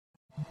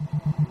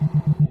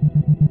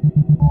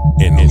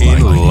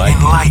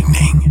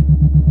enlightening,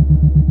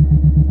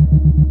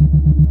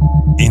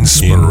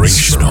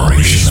 inspirational,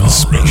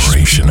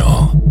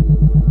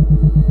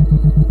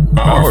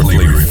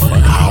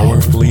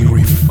 powerfully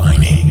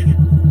refining,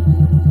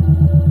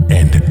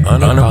 and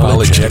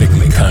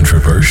unapologetically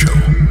controversial.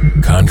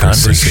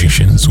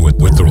 Conversations with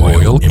the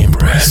Royal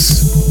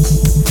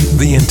Empress.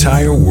 The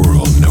entire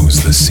world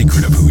knows the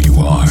secret of who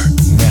you are.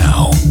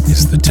 Now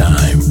is the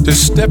time to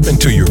step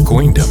into your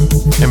queendom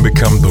and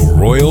become the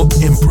Royal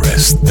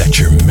Empress that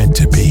you're meant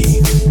to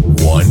be.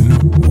 One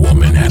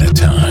woman at a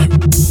time.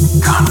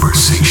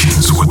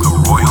 Conversations with the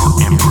Royal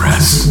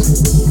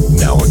Empress.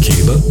 Now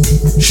Akila,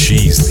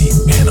 she's the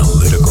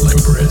analytical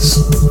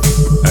Empress.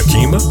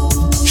 Akima,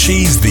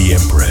 she's the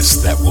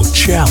Empress that will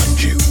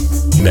challenge you.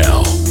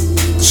 Now,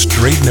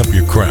 straighten up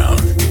your crown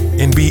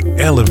and be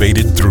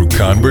elevated through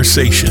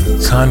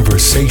conversations.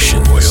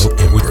 Conversations with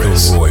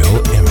the Royal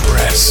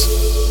Empress.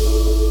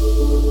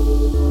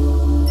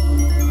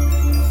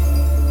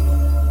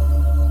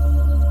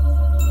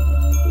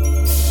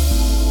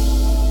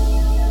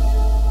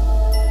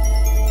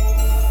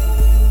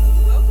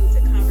 Welcome to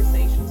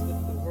Conversations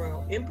with the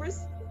Royal Empress.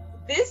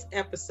 This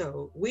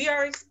episode, we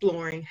are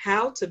exploring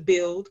how to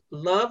build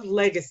love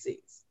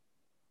legacies.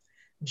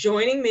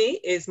 Joining me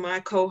is my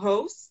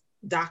co-host,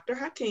 Dr.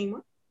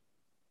 Hakima.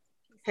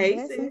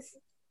 Hey, sis.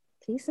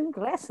 Peace and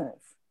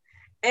blessings.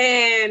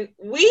 And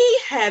we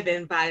have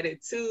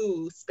invited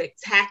two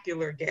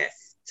spectacular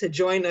guests to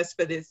join us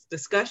for this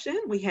discussion.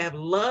 We have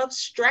love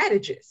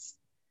strategist,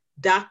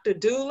 Dr.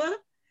 Dula,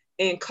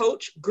 and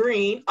Coach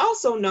Green,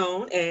 also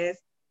known as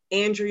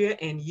Andrea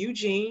and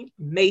Eugene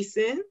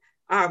Mason,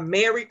 our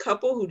married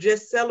couple who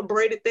just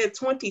celebrated their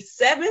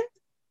 27th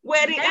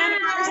wedding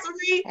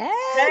anniversary.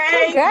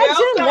 Hey,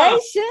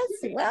 congratulations.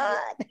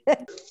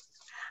 What?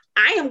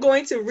 I am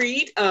going to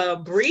read a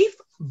brief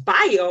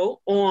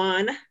bio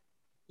on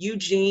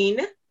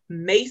Eugene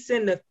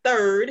Mason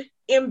III,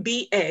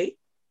 MBA,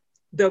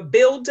 the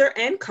builder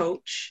and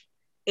coach,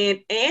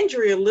 and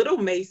Andrea Little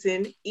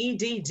Mason,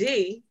 EDD.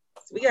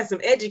 So we got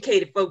some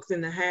educated folks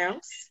in the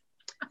house.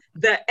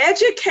 The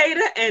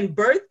educator and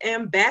birth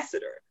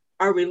ambassador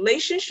are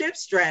relationship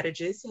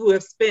strategists who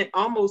have spent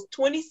almost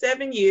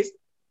 27 years.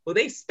 Well,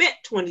 they spent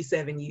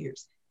 27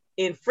 years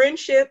in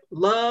friendship,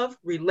 love,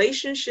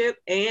 relationship,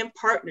 and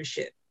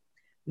partnership,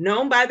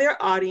 known by their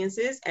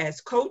audiences as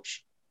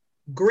Coach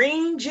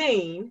Green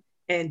Jean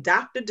and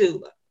Dr.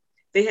 Dula.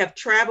 They have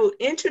traveled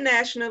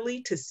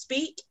internationally to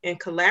speak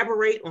and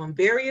collaborate on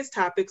various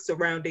topics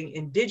surrounding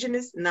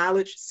Indigenous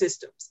knowledge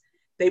systems.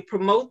 They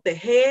promote the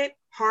head,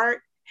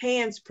 heart,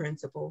 hands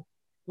principle,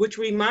 which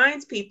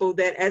reminds people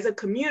that as a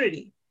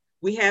community,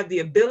 we have the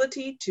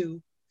ability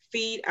to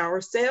feed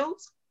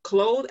ourselves,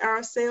 clothe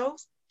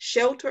ourselves,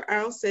 shelter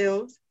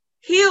ourselves,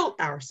 heal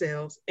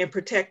ourselves, and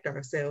protect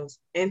ourselves,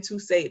 and to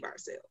save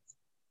ourselves.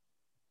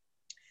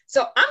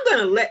 So I'm going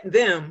to let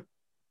them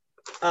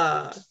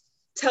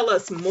tell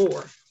us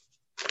more.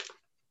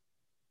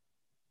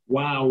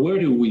 Wow, where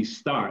do we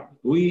start?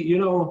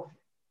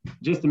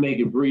 Just to make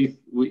it brief,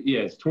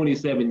 it's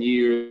 27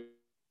 years,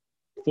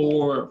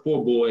 four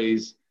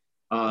boys.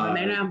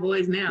 They're not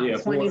boys now, yeah,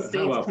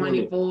 26,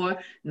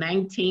 24,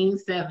 19,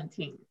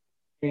 17.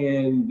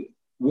 And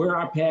where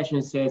our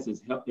passion says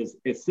is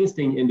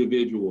assisting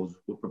individuals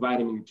with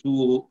providing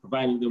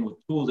them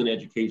with tools and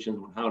education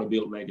on how to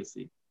build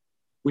legacy.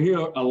 We hear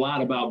a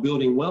lot about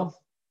building wealth.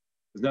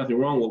 There's nothing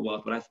wrong with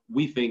wealth, but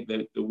we think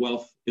that the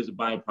wealth is a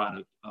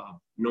byproduct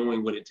of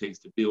knowing what it takes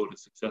to build a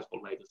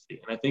successful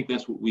legacy. And I think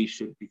that's what we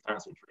should be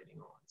concentrating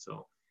on.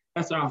 So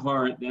that's our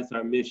heart, that's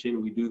our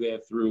mission. We do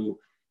that through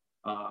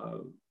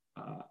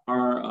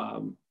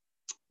our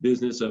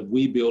business of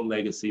We Build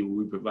Legacy,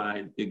 where we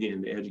provide,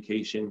 again, the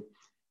education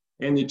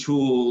and the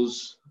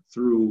tools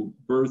through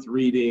birth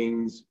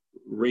readings,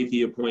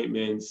 Reiki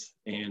appointments,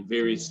 and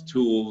various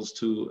tools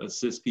to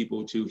assist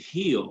people to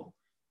heal,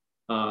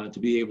 to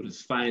be able to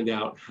find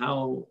out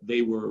how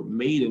they were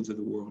made into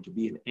the world to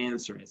be an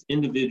answer as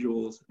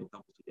individuals and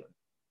couples together.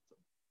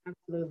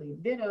 Absolutely.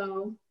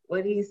 Ditto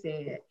what he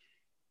said.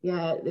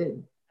 Yeah,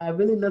 I'm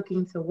really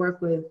looking to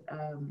work with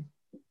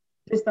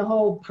just the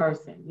whole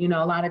person.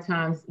 A lot of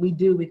times we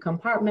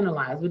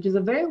compartmentalize, which is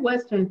a very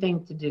Western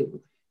thing to do.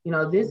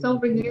 This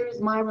over here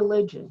is my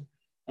religion,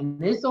 and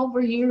this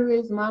over here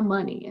is my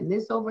money, and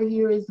this over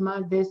here is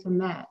my this and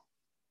that.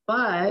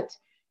 But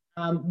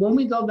when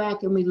we go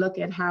back and we look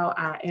at how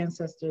our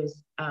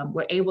ancestors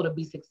were able to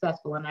be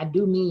successful, and I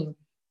do mean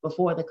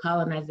before the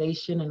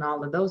colonization and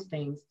all of those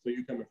things. So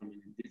you're coming from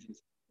an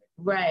indigenous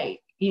perspective.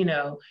 Right.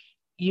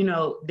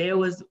 There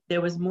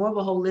was more of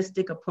a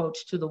holistic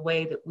approach to the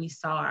way that we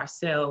saw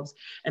ourselves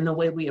and the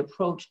way we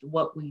approached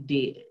what we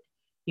did.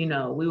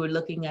 We were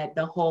looking at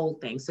the whole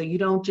thing. So you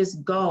don't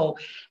just go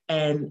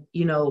and,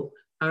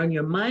 earn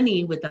your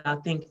money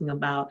without thinking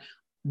about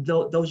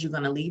those you're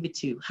going to leave it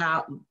to.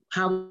 How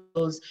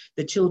those,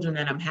 the children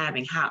that I'm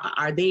having, how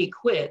are they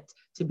equipped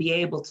to be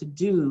able to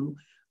do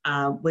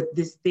with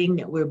this thing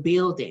that we're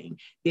building?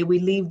 Did we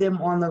leave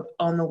them on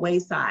the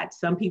wayside?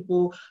 Some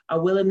people are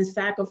willing to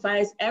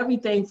sacrifice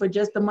everything for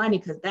just the money,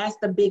 because that's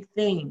the big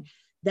thing.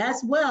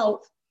 That's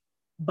wealth,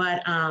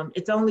 but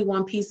it's only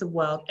one piece of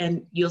wealth,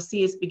 and you'll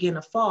see it's begin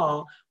to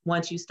fall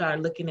once you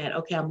start looking at,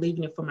 okay, I'm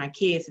leaving it for my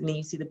kids, and then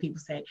you see the people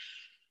say,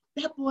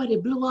 that boy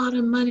that blew all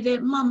the money, that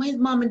his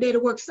mom and daddy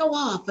worked so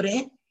hard for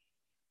that,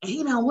 and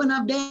he done went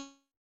up there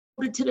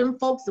to them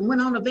folks and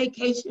went on a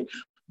vacation,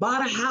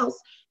 bought a house,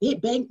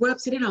 hit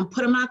bankruptcy, they done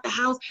put him out the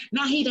house,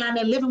 now he down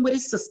there living with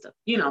his sister,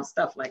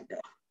 stuff like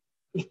that.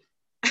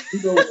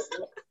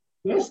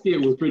 That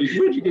skit was pretty good.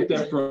 Where'd you get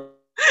that from?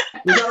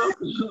 That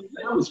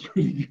was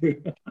pretty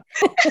good.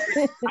 I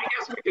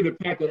guess we can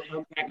unpack a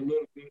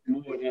little bit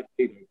more of that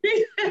later.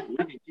 We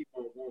can keep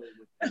on going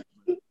with that.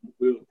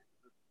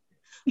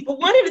 But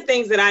one of the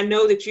things that I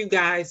know that you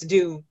guys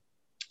do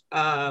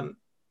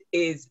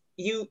is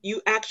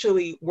you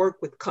actually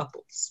work with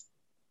couples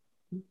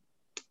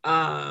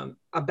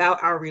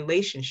about our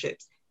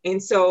relationships.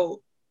 And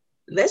so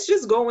let's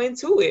just go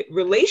into it.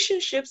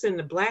 Relationships in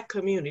the Black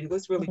community,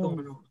 what's really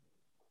going on?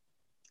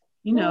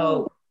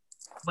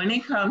 When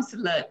it comes to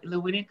that,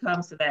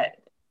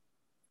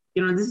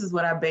 this is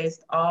what I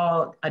based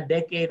all a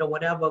decade or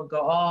whatever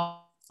ago,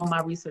 all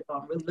my research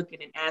on, really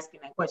looking and asking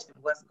that question,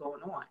 what's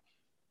going on?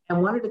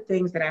 And one of the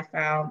things that I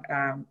found,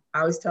 I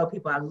always tell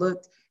people, I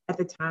looked at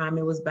the time,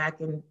 it was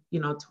back in,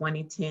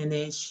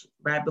 2010-ish,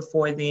 right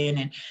before then.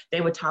 And they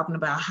were talking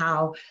about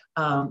how,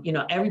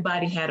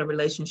 everybody had a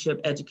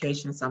relationship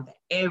education, something,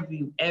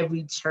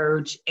 every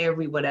church,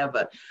 every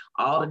whatever,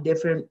 all the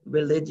different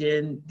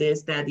religion,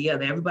 this, that, the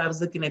other. Everybody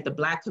was looking at the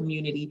Black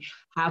community.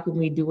 How can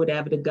we do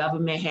whatever? The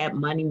government had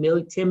money,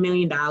 $10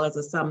 million or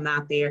something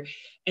out there.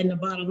 And the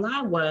bottom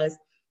line was,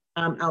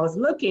 I was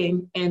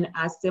looking and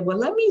I said, well,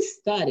 let me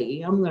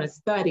study. I'm going to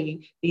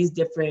study these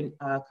different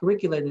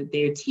curricula that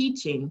they're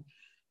teaching.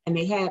 And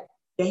they had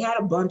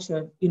a bunch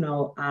of,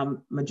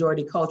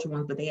 majority culture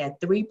ones, but they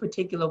had 3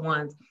 particular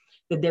ones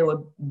that they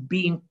were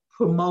being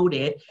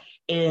promoted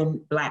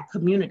in Black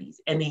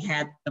communities. And they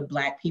had the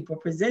Black people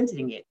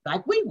presenting it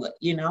like we would,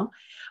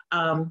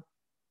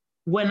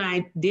 When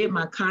I did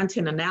my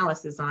content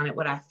analysis on it,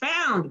 what I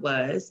found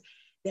was,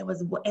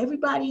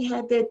 everybody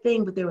had their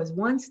thing, but there was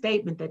one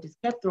statement that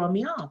just kept throwing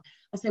me off.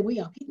 I said, where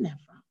y'all getting that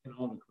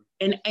from?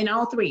 And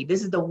all 3,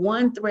 this is the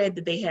one thread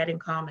that they had in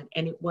common.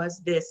 And it was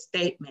this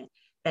statement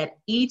that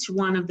each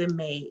one of them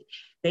made.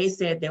 They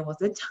said there was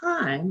a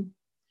time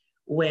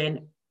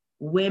when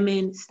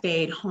women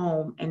stayed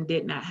home and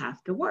did not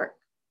have to work.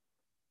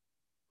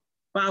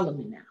 Follow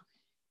me now.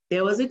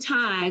 There was a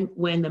time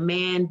when the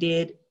man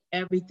did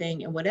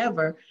everything and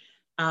whatever,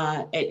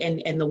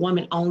 and the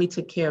woman only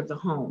took care of the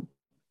home.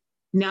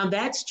 Now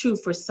that's true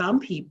for some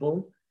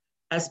people,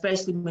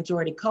 especially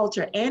majority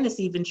culture, and it's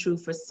even true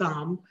for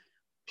some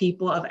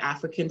people of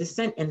African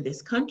descent in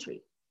this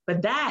country.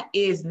 But that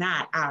is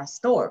not our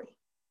story.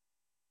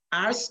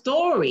 Our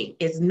story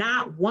is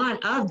not one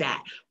of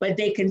that, but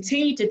they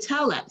continue to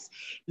tell us,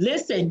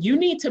 listen, you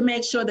need to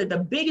make sure that the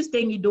biggest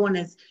thing you're doing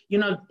is,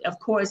 of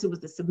course, it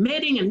was the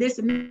submitting and this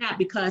and that,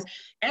 because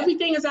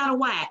everything is out of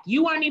whack.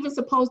 You weren't even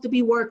supposed to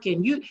be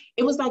working.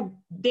 It was like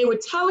they were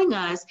telling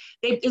us,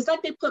 it's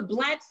like they put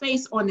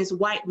blackface on this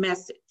white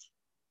message.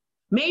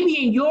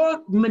 Maybe in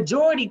your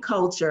majority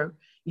culture,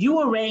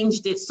 you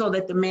arranged it so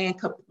that the man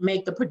could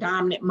make the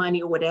predominant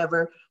money or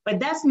whatever,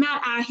 but that's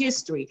not our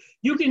history.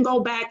 You can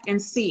go back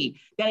and see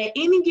that at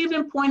any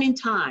given point in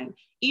time,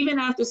 even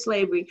after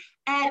slavery,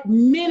 at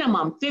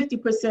minimum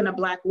 50% of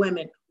Black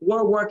women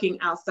were working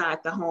outside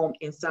the home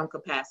in some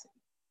capacity.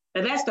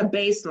 Now that's the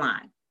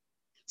baseline.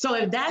 So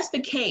if that's the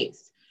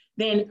case,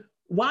 then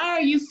why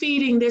are you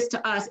feeding this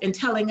to us and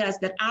telling us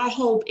that our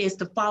hope is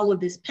to follow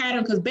this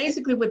pattern? Because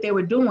basically what they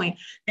were doing,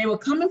 they were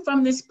coming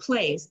from this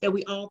place that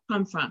we all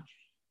come from.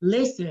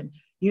 Listen,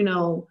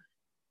 men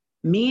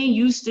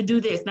used to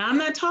do this. Now, I'm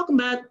not talking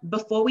about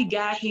before we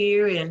got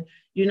here and,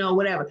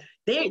 whatever.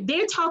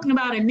 They're talking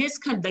about in this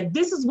country, like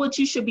this is what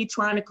you should be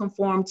trying to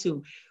conform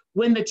to.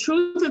 When the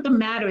truth of the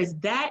matter is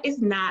that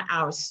is not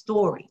our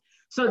story.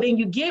 So then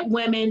you get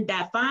women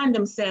that find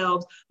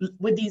themselves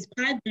with these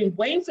pipes,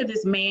 waiting for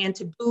this man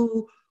to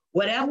do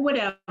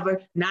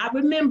whatever, not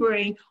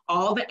remembering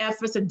all the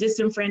efforts of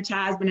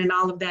disenfranchisement and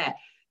all of that.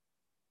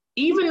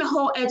 Even the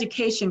whole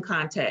education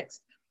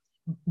context.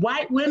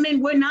 White women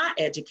were not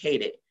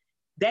educated.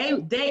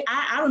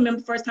 I remember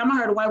the first time I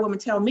heard a white woman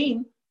tell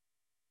me,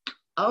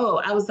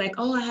 I was like,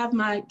 I have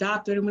my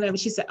doctorate and whatever.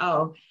 She said,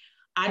 I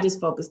just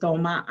focused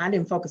on I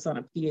didn't focus on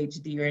a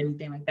PhD or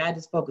anything like that. I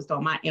just focused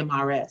on my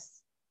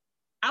MRS.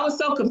 I was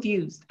so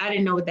confused. I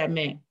didn't know what that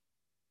meant.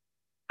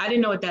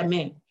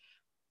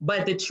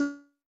 But the truth,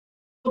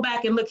 go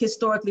back and look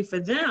historically for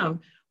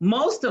them,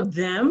 most of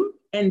them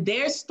and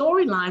their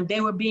storyline, they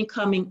were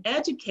becoming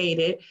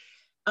educated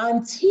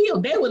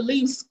until they would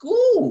leave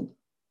school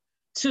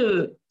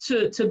to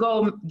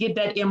go get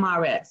that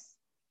MRS.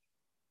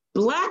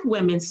 Black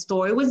women's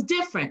story was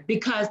different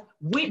because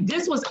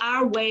this was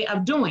our way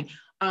of doing.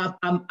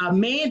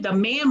 The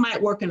man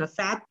might work in a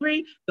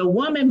factory, the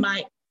woman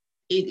might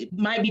it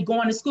might be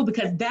going to school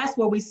because that's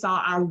where we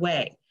saw our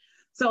way.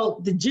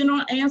 So the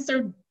general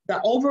answer,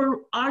 the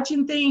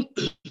overarching thing,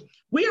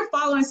 we are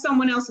following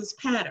someone else's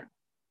pattern.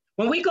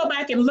 When we go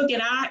back and look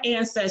at our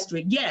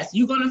ancestry, yes,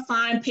 you're going to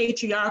find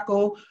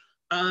patriarchal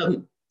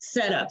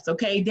setups,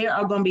 okay? There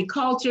are going to be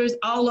cultures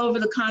all over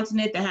the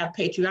continent that have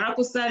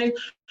patriarchal setups,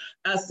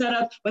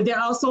 but there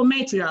are also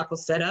matriarchal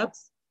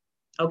setups,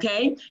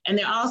 okay? And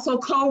there are also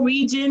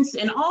co-regents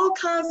and all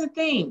kinds of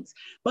things.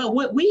 But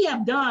what we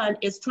have done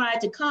is try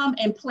to come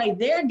and play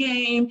their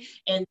game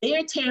in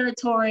their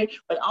territory,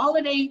 but all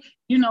of they,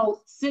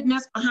 sitting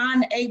us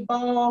behind the 8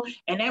 ball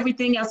and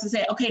everything else, to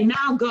say, okay,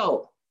 now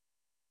go.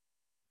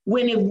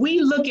 When if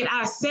we look at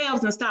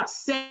ourselves and stop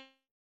setting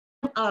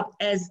up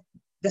as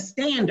the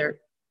standard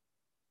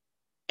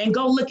and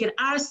go look at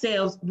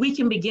ourselves, we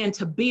can begin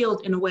to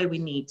build in the way we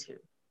need to.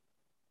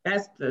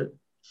 That's the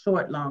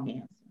short, long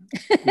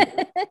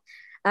answer.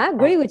 I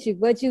agree with you.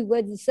 What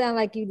you sound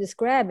like you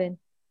describing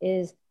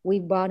is we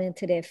bought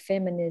into that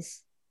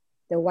feminist,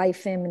 the white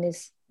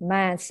feminist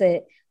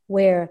mindset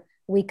where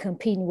we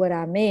competing with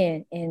our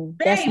men. And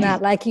that's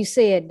not, like you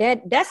said,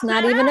 that's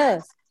not even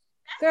us.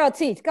 Girl,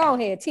 teach. Go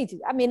ahead, teach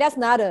it. I mean, that's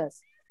not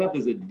us. That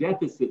is a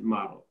deficit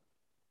model.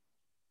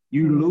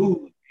 You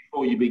lose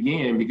before you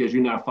begin because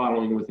you're not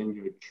following within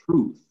your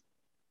truth.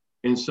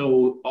 And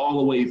so all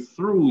the way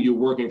through, you're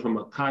working from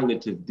a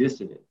cognitive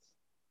dissonance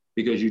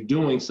because you're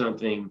doing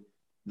something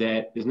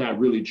that is not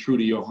really true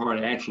to your heart.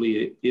 Actually,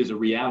 it is a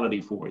reality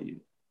for you.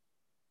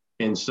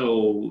 And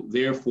so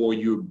therefore,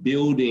 you're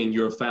building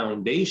your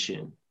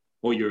foundation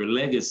or your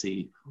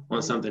legacy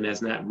on something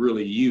that's not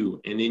really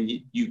you. And then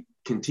you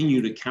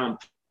continue to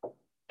count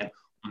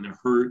on the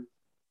hurt,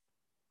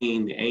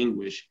 pain, the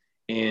anguish,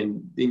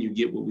 and then you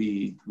get what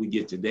we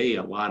get today.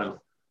 A lot of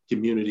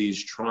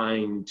communities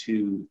trying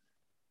to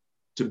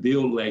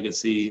build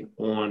legacy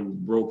on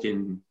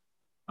broken,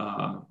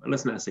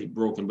 let's not say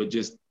broken, but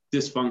just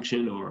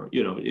dysfunction, or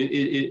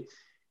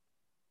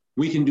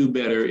we can do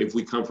better if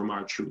we come from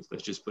our truth.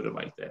 Let's just put it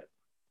like that.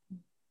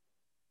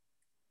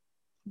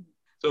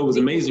 So it was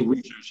amazing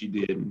research she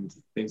did and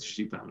things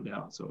she found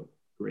out. So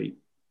great.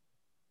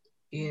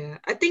 Yeah,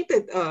 I think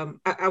that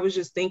I was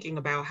just thinking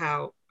about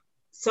how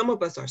some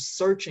of us are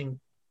searching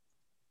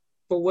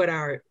for what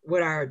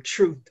our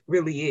truth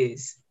really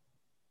is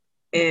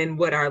and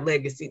what our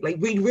legacy, like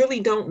we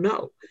really don't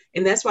know.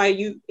 And that's why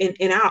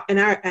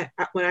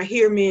when I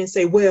hear men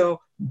say,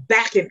 well,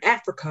 back in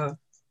Africa,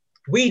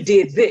 we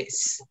did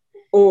this,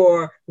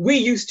 or we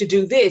used to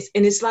do this.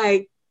 And it's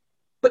like,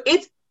 but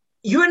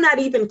you're not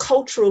even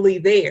culturally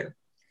there.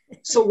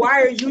 So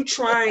why are you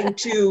trying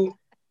to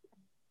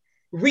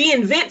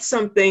reinvent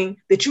something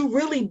that you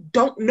really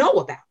don't know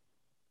about?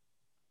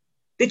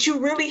 That you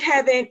really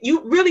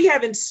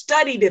haven't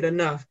studied it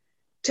enough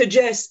to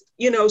just,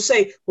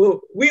 say,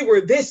 well, we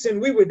were this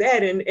and we were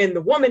that, and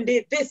the woman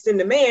did this and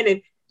the man,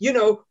 and,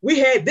 we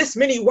had this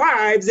many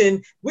wives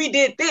and we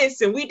did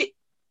this and we did.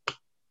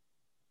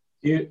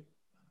 Yeah.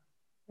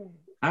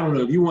 I don't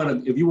know if you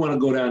want to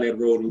go down that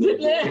road a little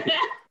bit.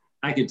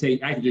 I can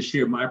just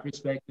share my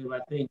perspective. I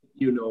think,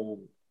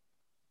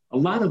 a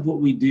lot of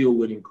what we deal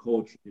with in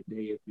culture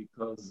today is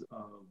because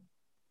of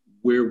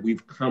where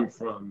we've come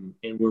from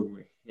and where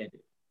we're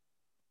headed.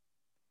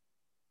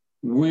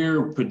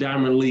 We're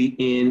predominantly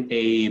in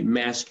a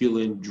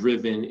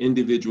masculine-driven,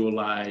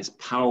 individualized,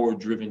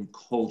 power-driven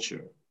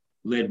culture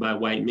led by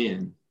white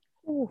men.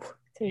 Ooh,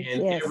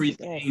 and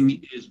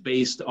everything is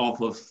based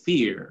off of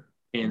fear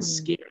and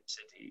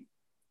scarcity.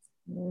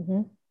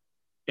 Mm-hmm.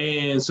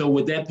 And so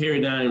with that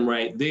paradigm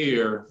right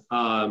there,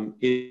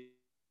 it's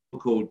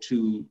difficult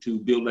to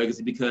build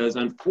legacy because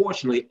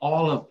unfortunately,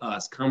 all of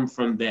us come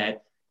from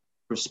that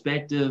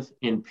perspective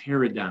and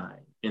paradigm.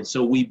 And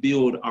so we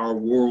build our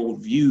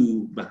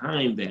worldview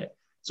behind that.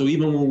 So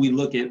even when we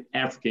look at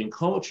African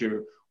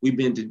culture, we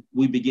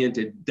begin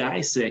to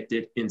dissect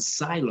it in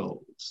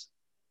silos.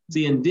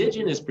 The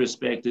indigenous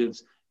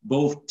perspectives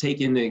both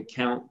take into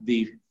account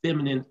the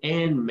feminine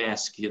and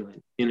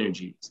masculine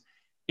energies.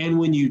 And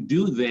when you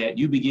do that,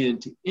 you begin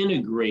to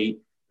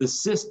integrate the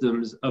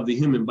systems of the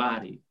human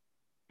body.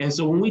 And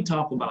so when we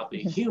talk about the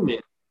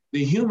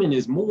human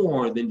is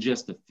more than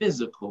just the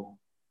physical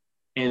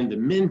and the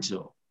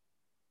mental,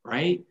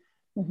 right?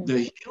 Mm-hmm.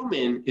 The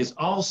human is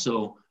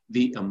also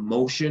the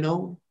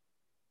emotional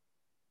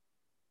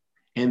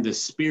and the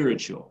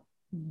spiritual.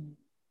 Mm-hmm.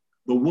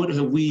 But what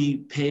have we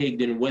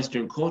pegged in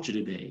Western culture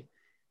today?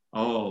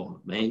 Oh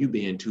man, you're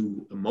being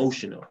too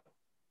emotional.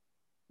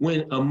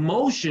 When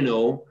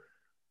emotional,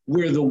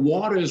 where the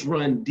waters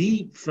run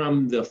deep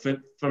from the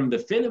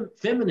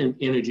feminine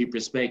energy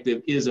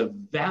perspective, is a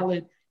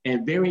valid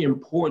and very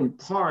important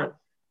part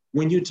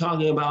when you're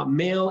talking about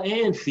male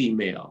and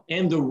female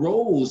and the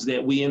roles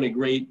that we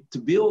integrate to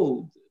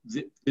build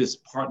this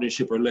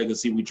partnership or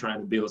legacy we're trying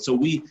to build. So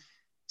we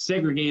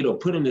segregate or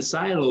put into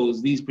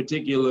silos these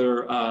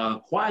particular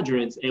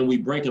quadrants, and we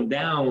break them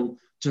down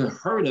to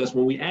hurt us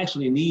when we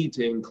actually need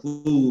to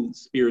include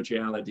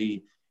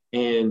spirituality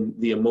and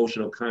the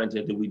emotional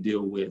content that we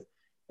deal with.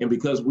 And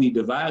because we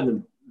divide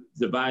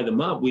divide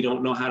them up, we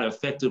don't know how to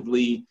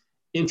effectively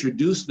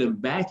introduce them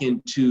back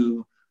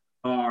into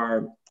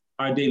our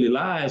daily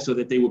lives so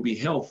that they will be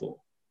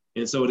helpful.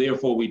 And so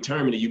therefore we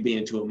terminate you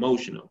being too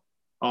emotional.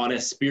 Oh,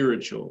 that's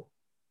spiritual.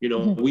 You know,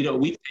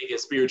 we've taken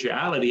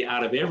spirituality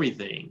out of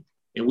everything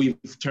and we've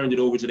turned it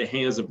over to the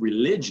hands of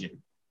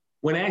religion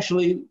when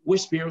actually we're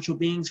spiritual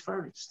beings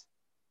first.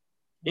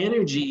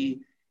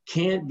 Energy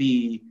can't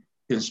be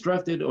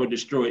constructed or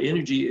destroyed.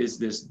 Energy is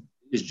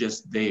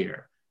just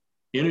there.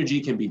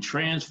 Energy can be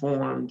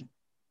transformed.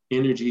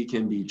 Energy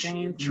can be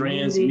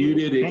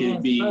transmuted. It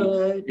can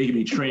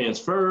be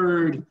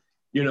transferred.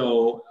 You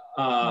know,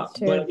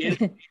 but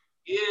it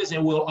is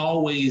and will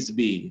always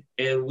be.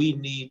 And we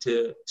need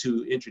to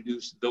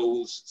introduce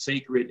those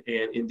sacred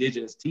and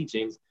indigenous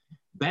teachings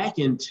back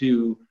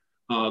into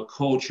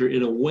culture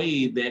in a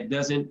way that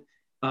doesn't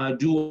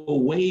do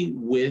away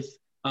with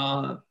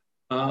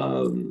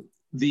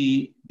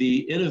the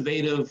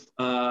innovative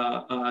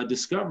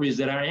discoveries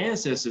that our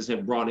ancestors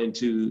have brought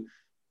into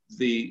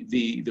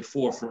the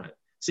forefront.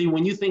 See,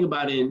 when you think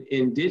about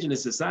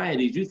indigenous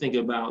societies, you think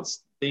about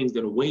things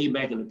that are way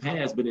back in the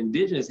past, but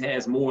indigenous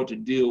has more to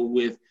deal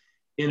with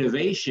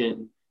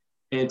innovation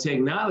and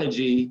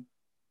technology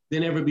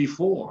than ever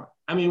before.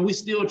 I mean, we're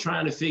still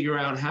trying to figure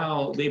out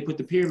how they put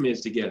the pyramids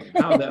together.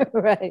 How that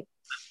right.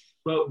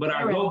 But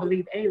our go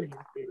believe aliens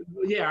did it.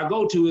 Yeah, our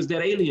go-to is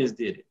that aliens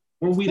did it.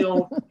 When we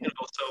don't, you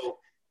know,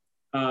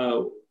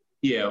 so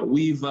yeah,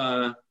 we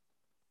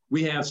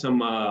have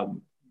some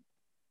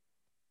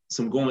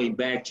going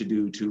back to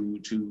do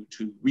to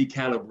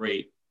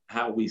recalibrate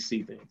how we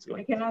see things.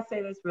 And can I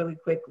say this really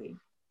quickly?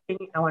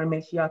 I want to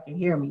make sure y'all can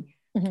hear me.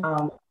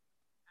 Mm-hmm.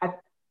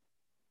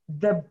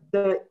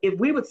 If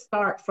we would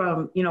start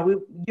from, you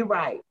know, you're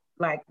right,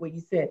 like what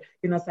you said,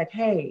 you know, it's like,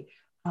 hey,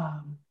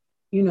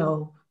 you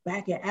know,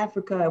 back in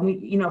Africa, and we,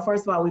 you know,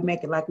 first of all, we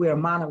make it like we're a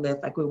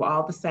monolith, like we were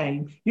all the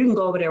same. You can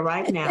go over there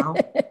right now.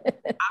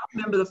 I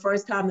remember the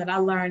first time that I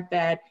learned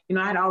that, you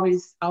know, I'd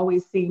always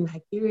seen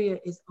Nigeria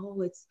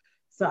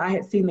so I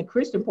had seen the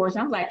Christian portion.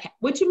 I was like,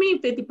 what you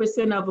mean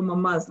 50% of them are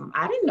Muslim?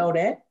 I didn't know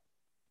that.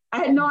 I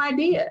had no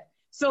idea.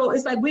 So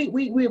it's like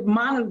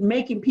we're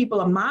making people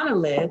a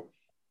monolith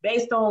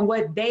based on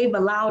what they've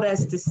allowed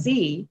us to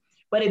see.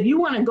 But if you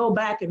want to go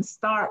back and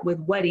start with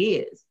what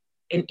is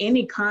in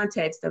any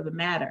context of the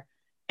matter,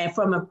 and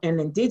from an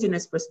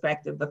indigenous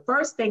perspective, the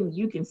first thing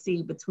you can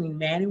see between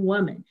man and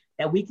woman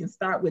that we can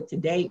start with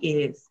today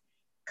is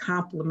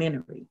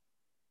complementary.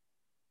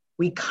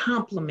 We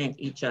complement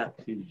each other.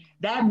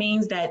 That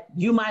means that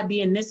you might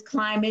be in this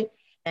climate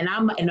and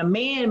a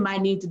man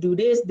might need to do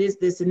this,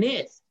 and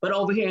this. But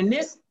over here in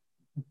this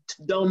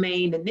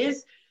domain, in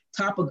this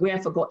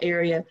topographical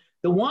area,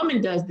 the woman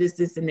does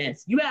this, and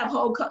this. You have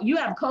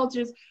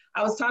cultures.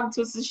 I was talking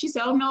to her, she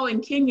said, oh no,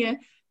 in Kenya,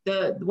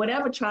 the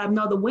whatever tribe,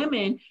 no, the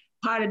women,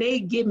 part of they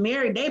get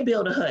married, they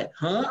build a hut.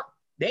 Huh?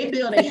 They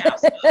build a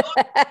house.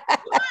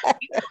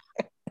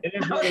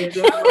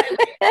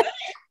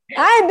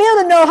 I ain't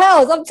building no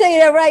house. I'm telling you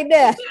that right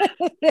now.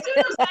 But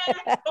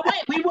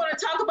wait, we want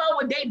to talk about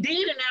what they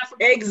did in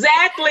Africa.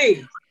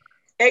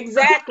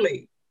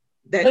 Exactly.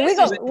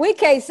 We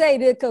can't say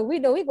this because we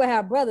know we're going to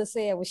have brothers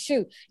saying, well,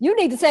 shoot, you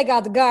need to take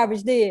out the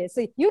garbage there.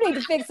 See, you need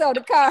to fix all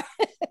the car.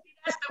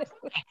 That's the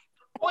point.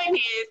 The point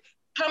is,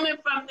 coming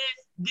from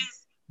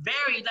this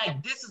very,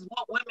 like, this is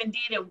what women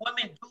did and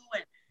women do,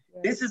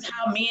 and this is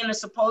how men are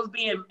supposed to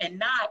be and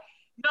not.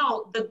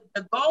 No, the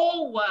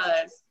goal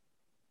was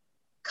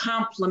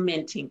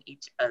complementing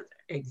each other.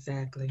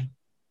 Exactly.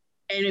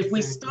 And if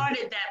we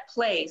started that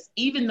place,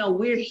 even though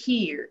we're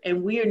here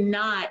and we're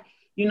not,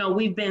 you know,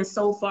 we've been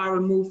so far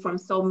removed from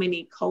so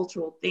many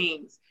cultural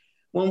things,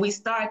 when we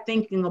start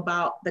thinking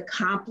about the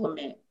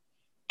complement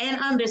and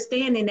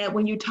understanding that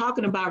when you're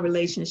talking about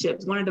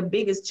relationships, one of the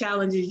biggest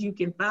challenges you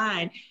can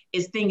find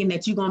is thinking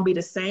that you're going to be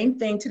the same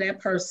thing to that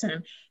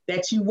person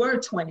that you were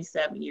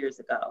 27 years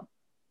ago.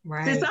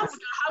 Right. Since how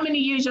many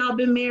years y'all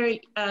been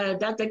married?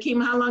 Dr.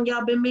 Kim, how long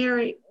y'all been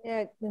married?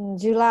 Yeah, in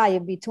July,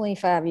 it'll be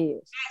 25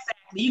 years.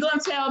 Exactly. You're going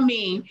to tell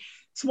me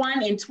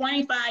in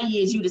 25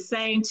 years, you the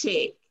same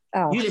chick.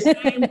 Oh. You the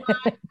same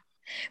one.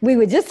 We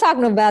were just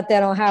talking about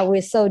that on how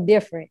we're so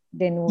different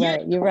than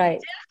what you're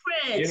right.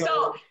 Different. You know,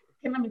 so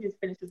let me just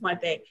finish this one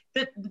thing.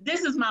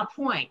 This is my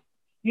point.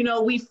 You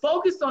know, we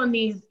focus on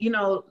these, you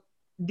know,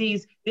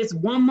 this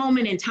one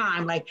moment in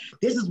time, like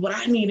this is what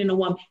I need in a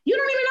woman. You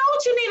don't even know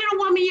what you need in a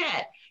woman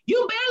yet.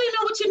 You barely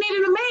know what you need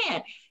in a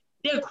man.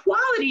 There are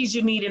qualities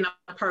you need in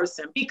a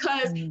person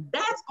because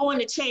that's going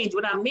to change.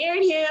 When I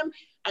married him,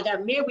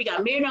 we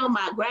got married on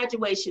my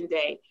graduation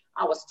day.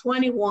 I was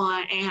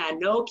 21 and had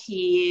no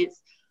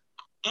kids.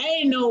 I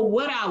didn't know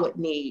what I would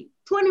need.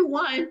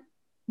 21,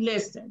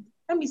 listen,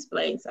 let me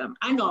explain something.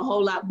 I know a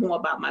whole lot more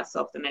about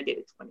myself than I did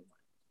at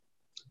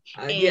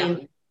 21.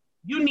 And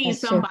you need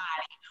somebody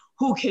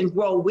who can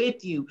grow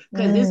with you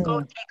because it's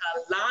going to take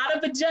a lot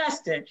of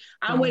adjusting.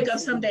 I wake up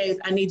some days,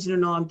 I need you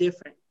to know I'm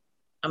different.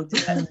 I'm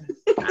different.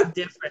 I'm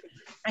different.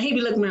 And he'd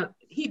be looking at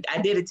me,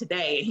 I did it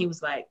today, and he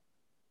was like,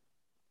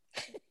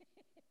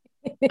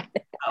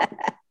 oh.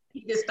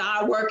 He just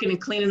started working and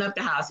cleaning up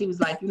the house. He was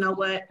like, you know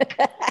what?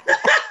 All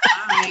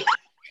right,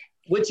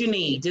 what you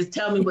need? Just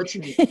tell me what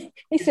you need.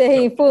 He said he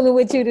ain't fooling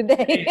with you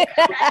today.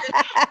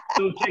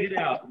 So check it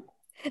out.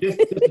 Just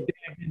to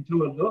dab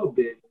into a little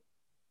bit,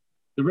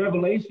 the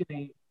revelation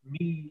ain't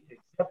me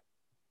accepting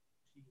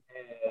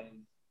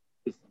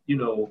she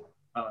has this,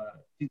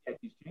 she's got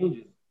these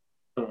changes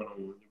going on.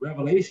 The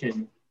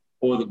revelation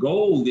or the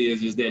goal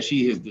is that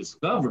she has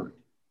discovered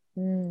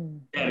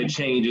that a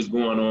change is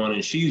going on,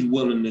 and she's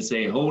willing to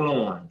say, hold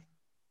on,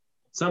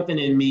 something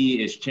in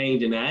me is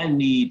changing. I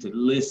need to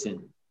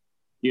listen,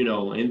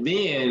 and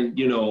then,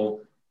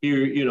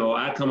 here,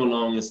 I come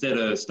along instead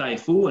of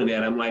stifling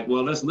that. I'm like,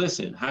 well, let's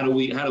listen. How do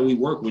we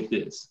work with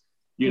this?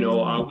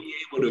 Are we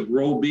able to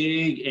grow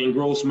big and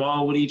grow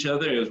small with each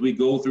other as we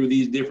go through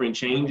these different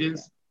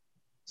changes?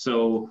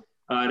 So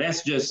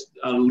that's just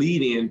a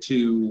lead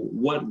into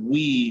what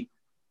we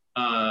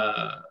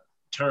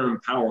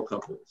term power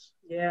couples.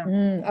 Yeah.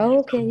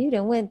 Okay, you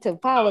done went to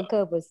power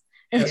couples.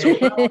 Yeah, so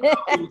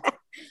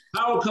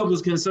power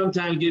couples can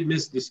sometimes get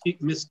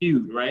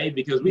miscued, right?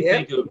 Because we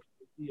think of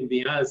and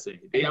Beyonce.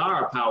 They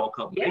are a power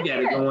couple. They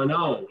got it going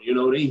on.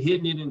 They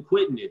hitting it and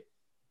quitting it.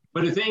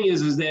 But the thing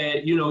is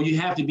that, you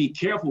have to be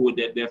careful with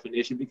that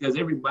definition because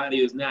everybody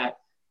is not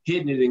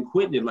hitting it and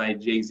quitting it like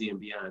Jay-Z and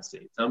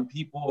Beyonce. Some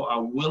people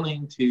are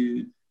willing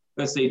to,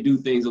 let's say, do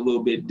things a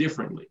little bit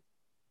differently.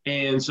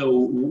 And so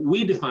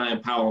we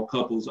define power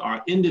couples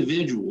are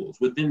individuals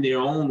within their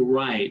own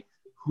right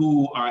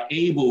who are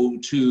able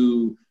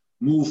to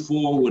move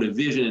forward with a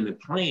vision and a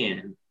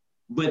plan,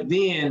 but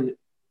then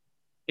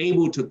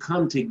able to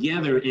come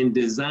together and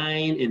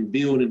design and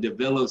build and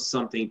develop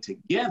something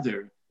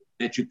together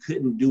that you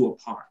couldn't do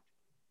apart.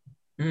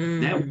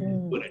 That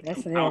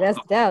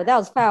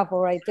was powerful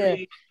right there.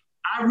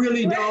 I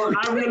really don't.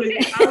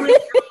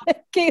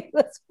 Keep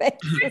the space.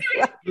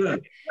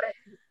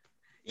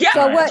 Yeah.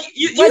 So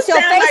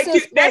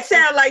that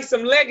sound like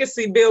some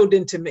legacy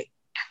building to me.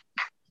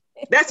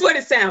 That's what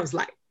it sounds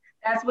like.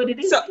 That's what it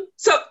is.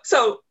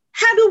 So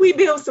how do we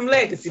build some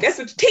legacy? That's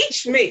what you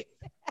teach me.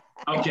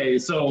 Okay,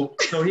 so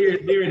here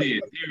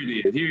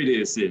it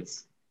is,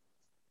 sis.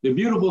 The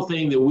beautiful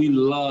thing that we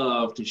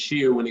love to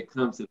share when it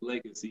comes to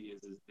legacy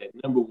is that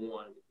number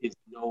one, it's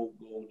no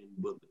golden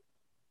bullet.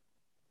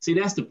 See,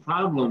 that's the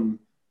problem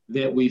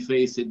that we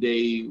face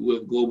today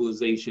with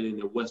globalization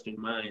and the Western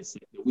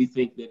mindset, that we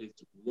think that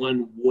it's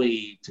one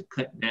way to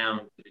cut down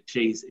to the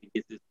chase and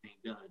get this thing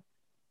done.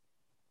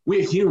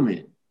 We're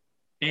human,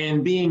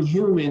 and being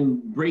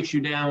human breaks you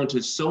down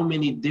to so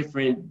many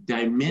different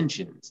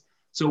dimensions.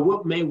 So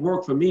what may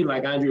work for me,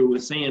 like Andrea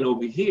was saying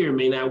over here,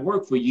 may not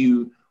work for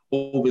you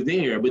over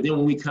there. But then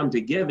when we come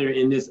together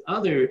in this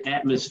other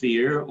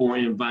atmosphere or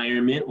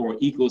environment or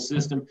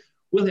ecosystem,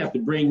 we'll have to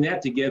bring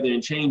that together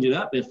and change it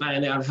up and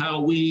find out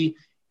how we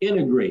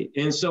integrate.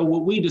 And so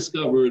what we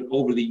discovered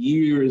over the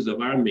years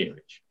of our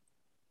marriage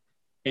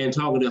and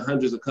talking to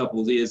hundreds of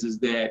couples is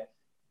that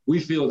we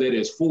feel that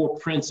there's 4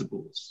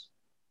 principles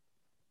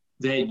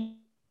that you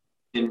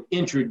can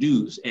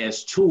introduce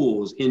as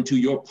tools into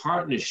your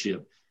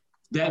partnership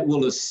that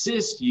will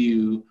assist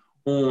you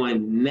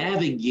on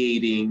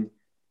navigating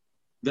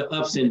the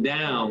ups and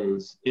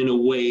downs in a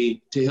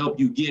way to help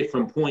you get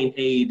from point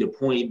A to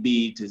point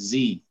B to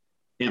Z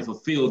and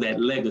fulfill that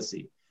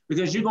legacy.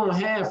 Because you're gonna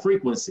have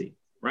frequency,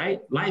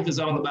 right? Life is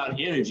all about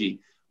energy,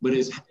 but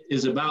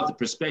it's about the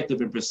perspective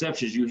and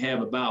perceptions you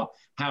have about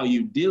how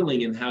you're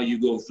dealing and how you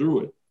go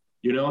through it,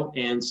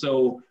 And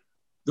so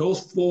those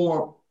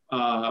 4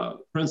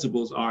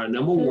 principles are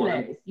number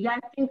 1. You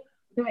gotta think,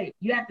 right?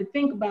 You have to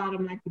think about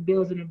them like the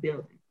building a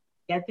building.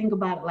 You gotta think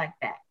about it like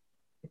that,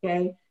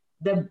 okay?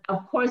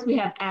 Of course, we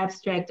have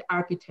abstract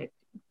architecture,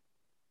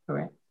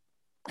 correct?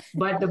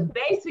 But the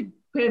basic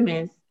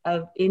premise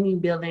of any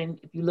building,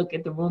 if you look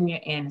at the room you're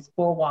in, is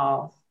 4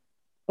 walls,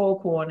 4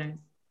 corners,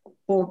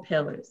 4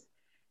 pillars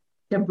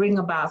to bring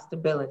about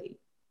stability.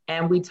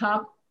 And we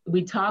talk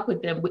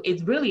with them.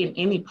 It's really in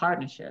any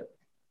partnership.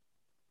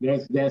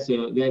 That's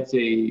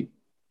a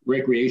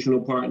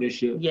recreational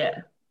partnership.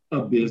 Yeah.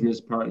 A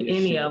business partnership.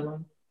 Any of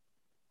them.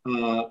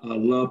 A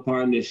love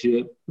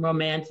partnership.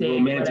 Romantic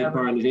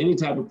partnership. Any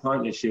type of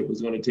partnership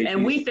is going to take.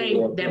 And we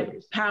think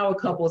that power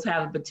couples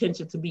have the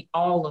potential to be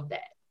all of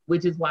that,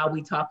 which is why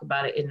we talk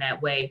about it in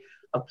that way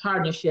of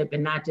partnership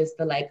and not just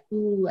the like,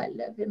 ooh, I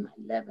love him,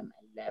 I love him,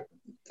 I love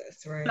him.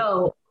 That's right.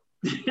 So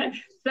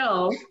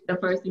the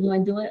first thing, you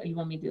want to do it or you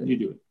want me to do it? You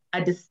do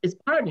it. It's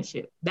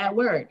partnership, that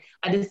word,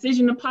 a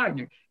decision to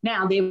partner.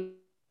 Now,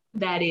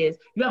 that is,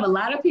 you have a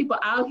lot of people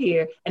out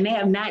here and they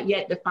have not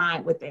yet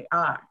defined what they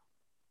are.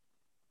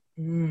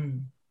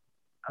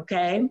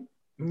 Okay?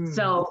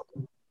 So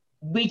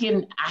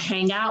I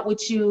hang out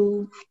with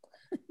you.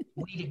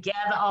 We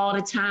together all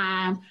the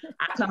time.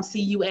 I come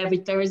see you every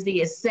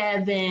Thursday at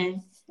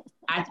 7.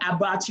 I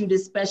brought you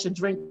this special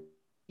drink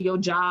for your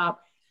job.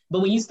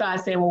 But when you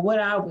start saying, well, what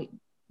are we?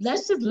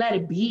 Let's just let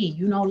it be.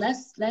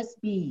 Let's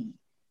be.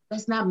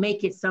 Let's not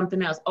make it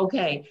something else.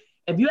 Okay,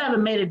 if you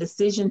haven't made a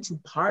decision to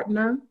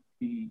partner,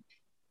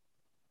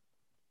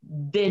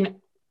 then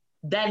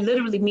that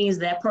literally means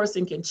that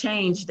person can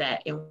change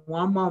that in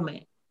one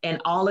moment.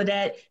 And all of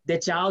that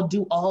y'all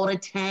do all the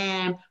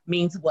time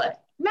means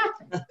what?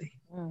 Nothing.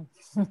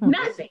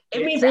 Nothing.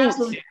 It means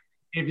absolutely.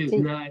 If it's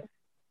not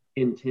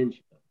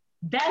intentional.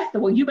 That's the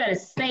one. You better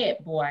say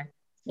it, boy.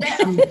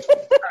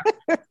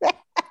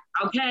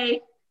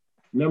 Okay.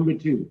 Number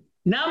two.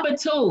 Number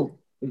two.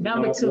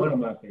 One of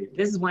my favorites.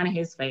 This is one of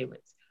his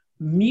favorites.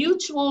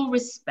 Mutual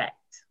respect.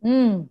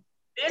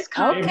 This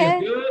comes. If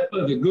it's good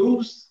for the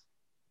goose,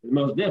 it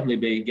most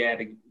definitely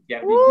gotta be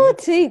good.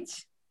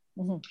 Teach.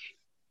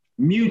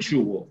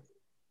 Mutual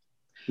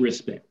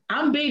respect.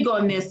 I'm big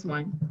on this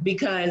one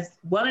because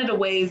one of the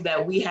ways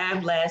that we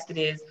have lasted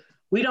is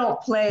we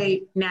don't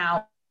play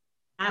now.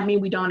 I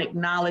mean, we don't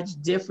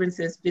acknowledge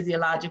differences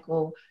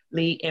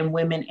physiologically in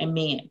women and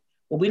men.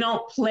 But we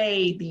don't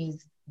play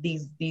these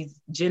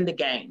gender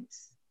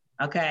games.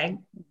 Okay.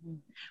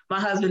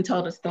 My husband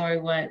told a story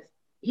once.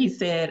 He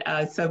said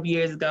some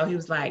years ago, he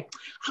was like,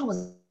 I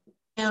was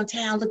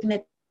downtown looking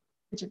at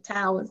your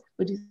towers,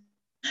 and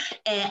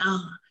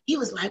he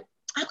was like,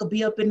 I could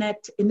be up in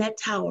that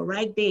tower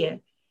right there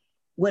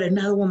with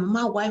another woman,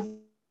 my wife.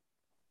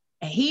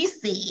 And he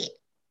said,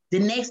 the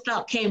next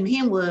thought came to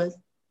him was,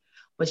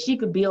 but she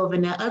could be over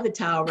in that other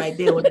tower right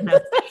there with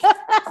another.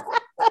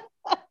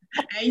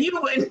 And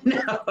you wouldn't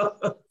know.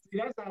 See,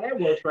 that's how that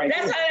works, right?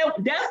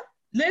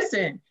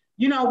 Listen,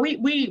 you know,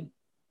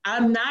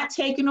 I'm not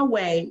taking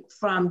away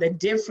from the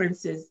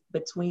differences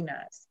between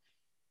us,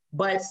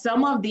 but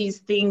some of these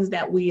things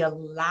that we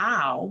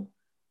allow,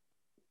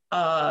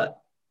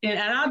 and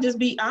I'll just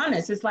be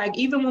honest, it's like,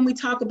 even when we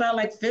talk about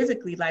like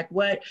physically, like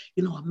what,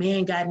 you know, a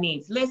man got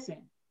needs. Listen,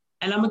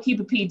 and I'm gonna keep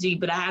it PG,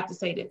 but I have to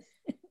say this.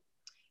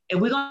 If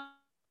we're gonna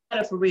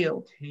it for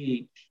real.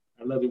 I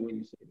love it when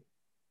you say it.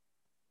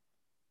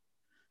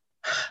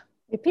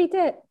 Repeat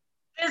that.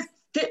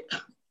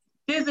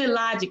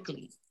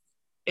 Physiologically,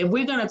 if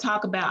we're gonna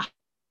talk about,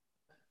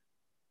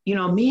 you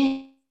know,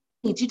 men,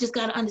 you just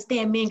gotta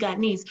understand men got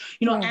needs.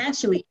 You know,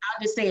 actually,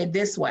 I'll just say it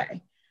this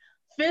way.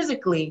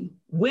 Physically,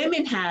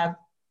 women have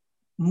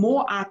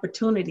more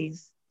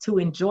opportunities to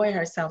enjoy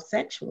herself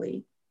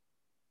sexually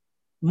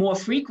more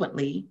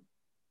frequently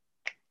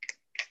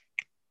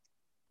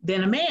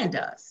than a man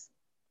does.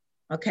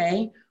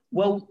 Okay,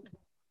 well,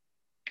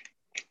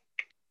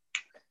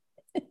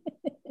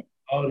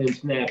 all them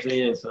snaps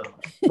and some.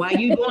 While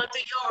you going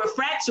through your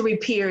refractory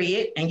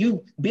period and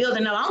you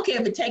building up, I don't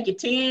care if it take you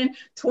 10,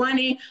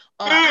 20,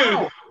 or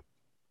hours.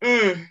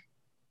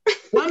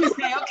 Women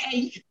say,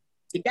 okay,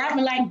 you got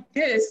me like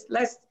this,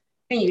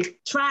 can you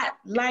try it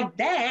like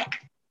that?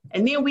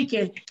 And then we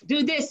can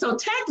do this. So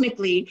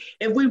technically,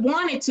 if we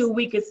wanted to,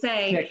 we could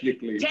say,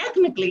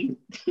 technically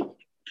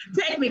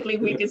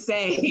we could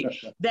say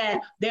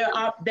that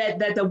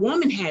that the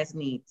woman has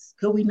needs.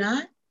 Could we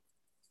not?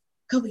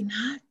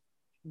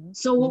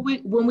 So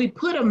when we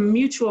put a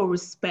mutual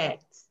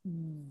respect,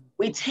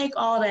 we take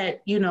all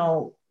that, you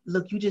know,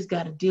 look, you just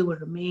got to deal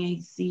with a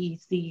man, see.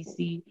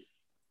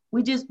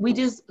 We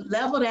just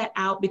level that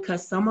out,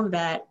 because some of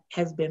that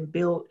has been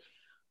built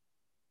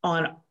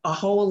on a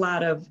whole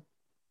lot of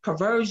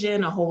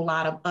perversion, a whole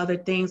lot of other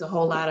things, a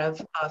whole lot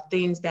of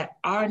things that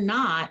are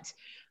not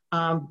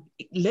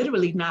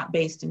literally not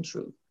based in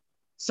truth.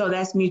 So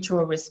that's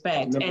mutual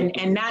respect,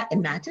 and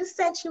not just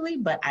sexually,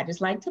 but I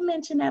just like to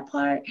mention that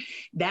part.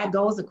 That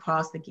goes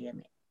across the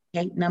gamut.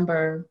 Okay,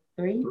 number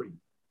three.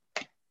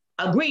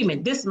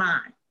 Agreement. This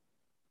mine.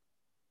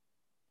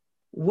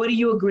 What do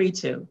you agree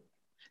to?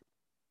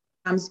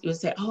 You'll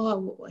say,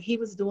 oh, he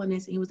was doing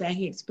this, and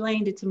he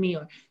explained it to me,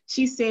 or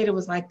she said it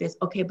was like this.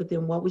 Okay, but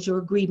then what was your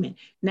agreement?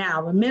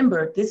 Now,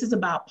 remember, this is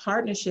about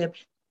partnership,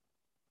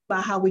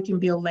 about how we can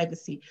build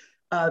legacy.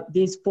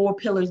 These 4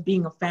 pillars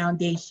being a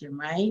foundation,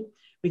 right?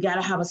 We got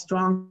to have a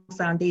strong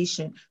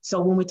foundation.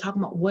 So when we're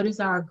talking about what is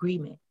our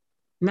agreement,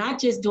 not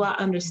just do I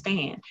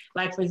understand,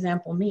 like, for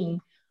example, me,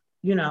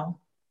 you know,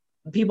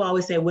 people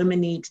always say men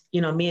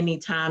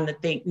need time to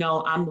think.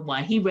 No, I'm the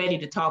one. He ready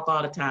to talk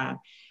all the time.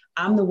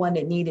 I'm the one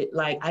that needed,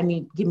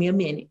 give me a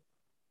minute.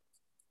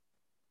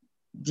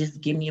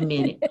 Just give me a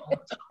minute. I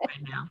want to talk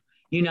right now,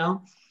 you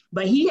know?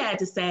 But he had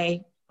to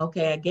say,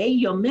 okay, I gave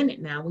you a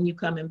minute now when you're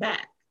coming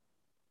back.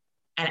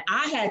 And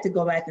I had to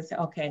go back and say,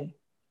 okay,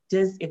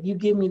 just if you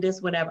give me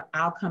this, whatever,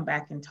 I'll come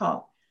back and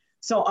talk.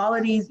 So all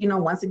of these, you know,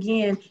 once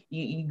again,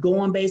 you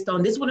going based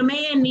on this, what a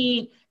man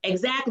need.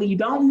 Exactly. You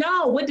don't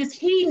know. What does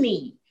he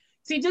need?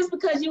 See, just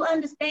because you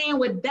understand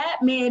what that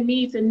man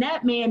needs and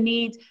that man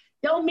needs,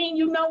 don't mean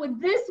you know what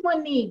this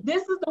one needs.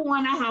 This is the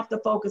one I have to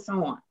focus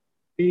on.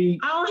 I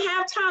don't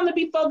have time to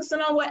be focusing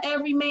on what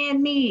every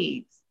man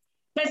needs,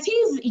 because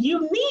he's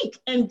unique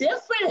and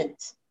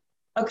different.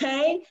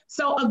 Okay,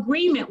 so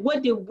agreement,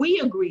 what did we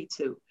agree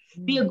to?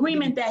 The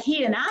agreement that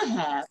he and I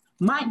have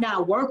might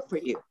not work for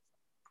you.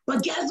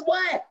 But guess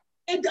what?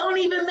 It don't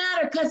even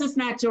matter, because it's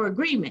not your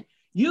agreement.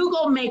 You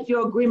go make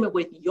your agreement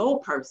with your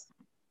person.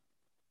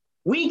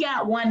 We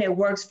got one that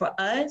works for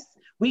us.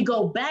 We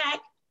go back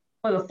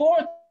for the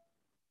 4th,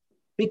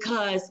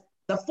 because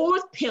the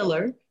 4th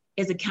pillar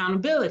is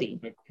accountability.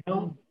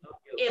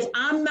 if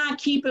I'm not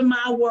keeping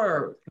my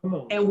word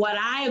and what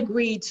I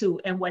agreed to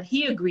and what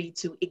he agreed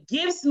to, it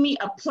gives me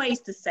a place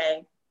to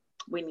say,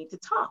 we need to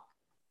talk.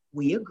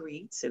 We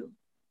agreed to.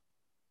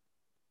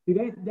 See,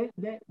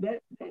 that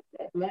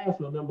last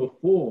one, number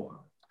 4,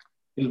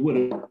 is what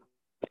I'm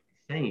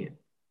saying.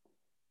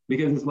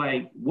 Because it's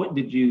like, what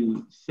did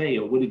you say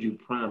or what did you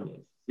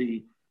promise?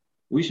 See,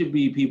 we should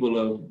be people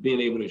of being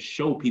able to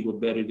show people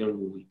better than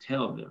what we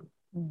tell them.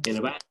 And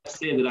if I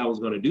said that I was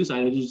going to do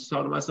something, I just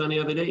talked to my son the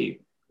other day.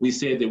 We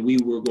said that we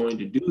were going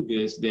to do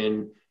this,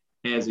 then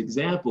as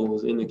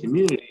examples in the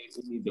community,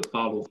 we need to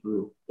follow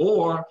through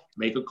or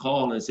make a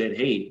call and said,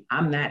 hey,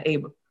 I'm not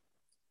able.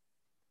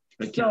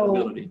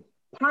 Accountability.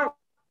 So,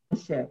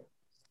 partnership,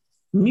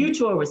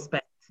 mutual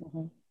respect,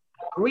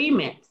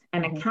 agreement,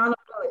 and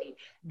accountability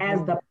as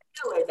the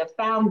pillar, the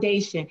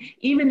foundation,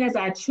 even as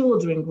our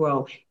children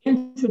grow,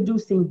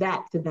 introducing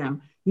that to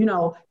them. You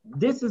know,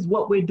 this is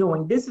what we're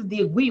doing. This is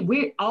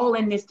we're all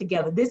in this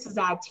together. This is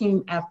our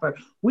team effort.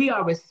 We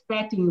are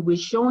respecting you. We're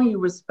showing you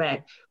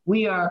respect.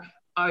 We are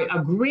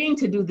agreeing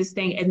to do this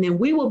thing, and then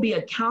we will be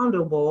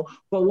accountable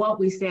for what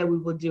we said we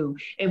will do.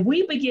 If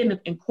we begin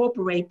to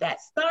incorporate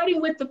that,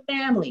 starting with the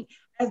family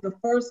as the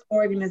first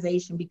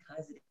organization,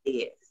 because it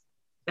is,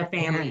 the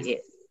family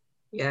is.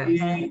 Yeah.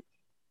 Okay?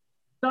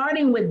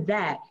 Starting with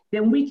that,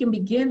 then we can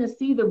begin to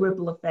see the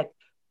ripple effect.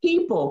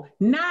 People,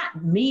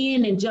 not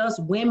men and just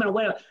women or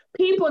whatever,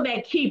 people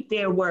that keep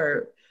their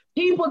word,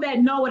 people that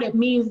know what it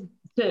means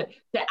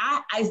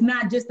it's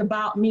not just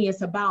about me,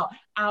 it's about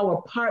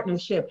our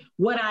partnership,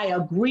 what I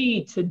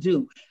agreed to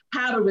do,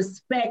 how to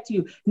respect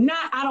you.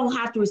 Not, I don't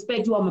have to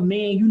respect you, I'm a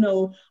man, you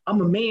know,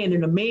 I'm a man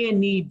and a man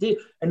need this,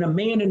 and a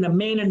man and a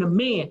man and a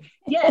man.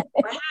 Yes,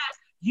 perhaps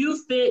you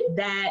fit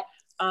that,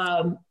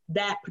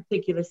 that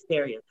particular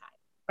stereotype.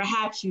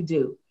 Perhaps you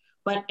do,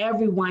 but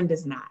everyone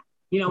does not.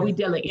 You know, we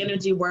deal in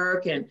energy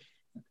work and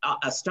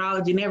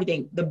astrology and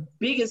everything. The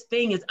biggest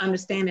thing is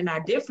understanding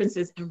our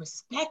differences and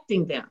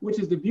respecting them. Which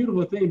is the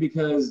beautiful thing,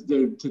 because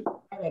to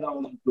tie that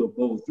all into a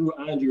bow, through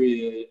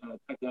Andrea,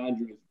 Dr.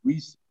 Andrea's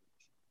research,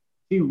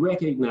 he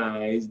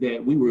recognized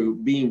that we were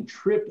being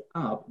tripped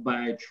up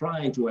by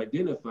trying to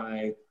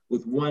identify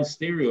with one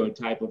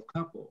stereotype of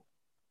couple.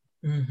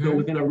 Mm-hmm. So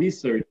within our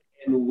research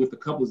and with the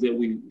couples that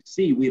we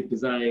see, we have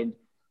designed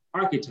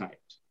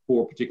archetypes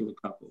for particular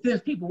couples.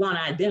 Since people want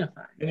to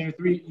identify. And there are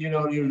three, you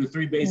know, there are the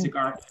 3 basic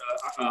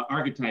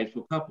archetypes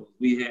for couples.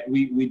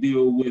 We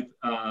deal with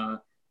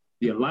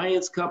the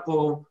alliance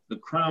couple, the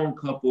crown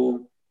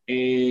couple,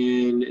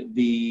 and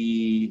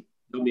the,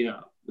 help me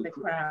out. The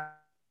crown.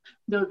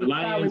 The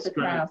alliance,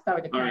 crown.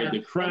 Sorry, the crown. All right, the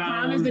crown. The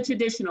crown is the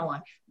traditional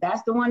one.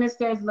 That's the one that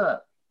says,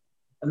 look,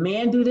 a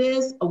man do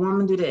this, a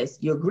woman do this.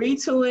 You agree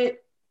to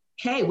it.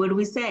 Hey, what do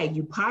we say?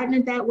 You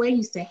partner that way.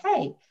 You say,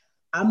 hey,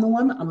 I'm the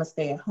woman, I'm gonna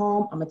stay at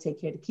home, I'm gonna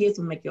take care of the kids,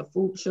 I'm gonna make your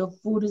food, sure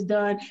food is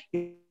done,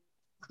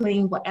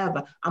 clean,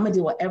 whatever. I'm gonna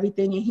do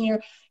everything in here.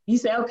 You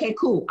say, okay,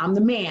 cool, I'm the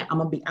man, I'm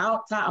gonna be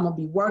outside, I'm gonna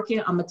be working,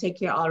 I'm gonna take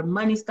care of all the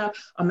money stuff,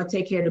 I'm gonna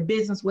take care of the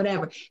business,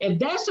 whatever. If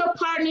that's your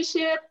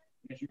partnership,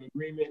 that's your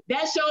agreement,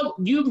 that's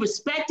you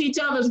respect each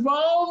other's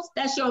roles,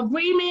 that's your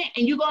agreement,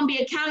 and you're gonna be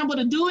accountable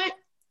to do it,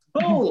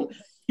 boom.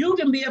 You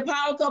can be a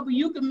power couple,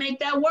 you can make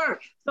that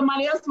work.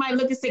 Somebody else might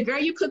look and say, girl,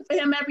 you cook for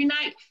him every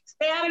night.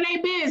 Stay out of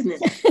their business.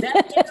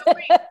 That's their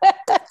agreement.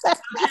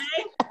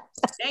 Okay?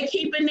 They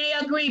keeping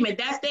their agreement.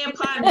 That's their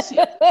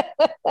partnership.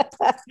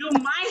 You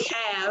might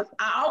have,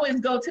 I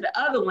always go to the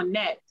other one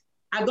next.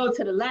 I go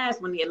to the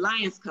last one, the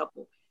alliance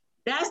couple.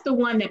 That's the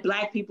one that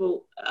Black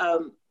people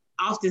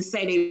often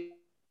say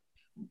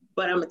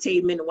but I'm gonna tell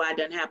you a minute why it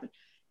doesn't happen.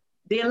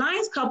 The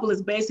alliance couple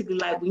is basically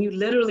like when you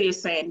literally are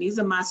saying, these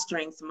are my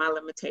strengths and my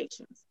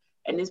limitations.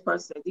 And this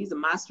person says, these are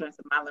my strengths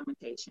and my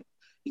limitations.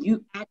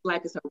 You act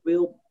like it's a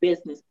real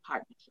business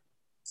partnership.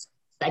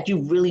 Like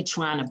you're really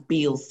trying to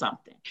build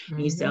something. Mm-hmm.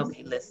 And you say,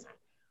 okay, listen,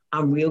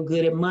 I'm real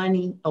good at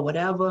money or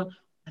whatever,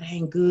 but I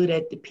ain't good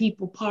at the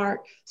people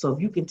part. So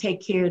if you can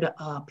take care of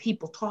the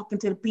people, talking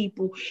to the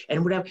people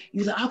and whatever,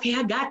 you're like, okay,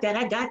 I got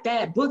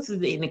that. Books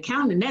is an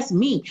accountant, that's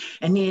me.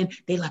 And then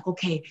they're like,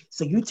 okay,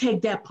 so you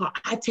take that part,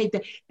 I take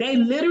that. They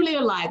literally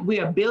are like, we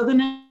are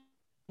building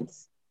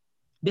this.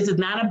 This is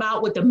not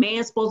about what the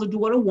man's supposed to do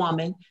with a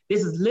woman.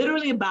 This is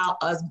literally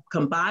about us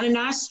combining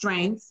our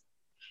strengths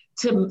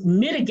to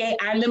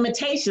mitigate our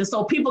limitations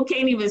so people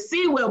can't even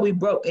see where we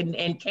broke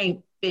and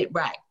can't fit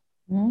right.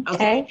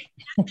 Okay.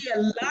 That's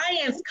the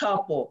alliance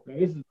couple. Now,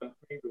 this is my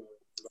favorite one.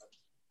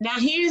 Now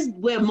here's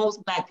where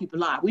most Black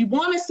people are. We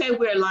want to say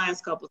we're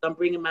alliance couples. I'm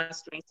bringing my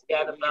strengths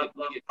together. Blah,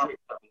 blah, blah,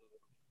 blah.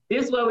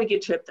 This is where we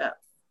get tripped up.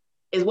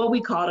 Is what we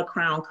call a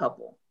crown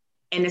couple.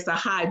 And it's a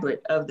hybrid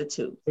of the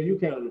two. So you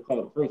can't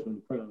call the first one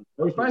the crown.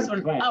 First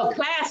one, oh,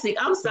 classic.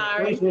 I'm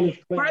sorry.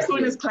 First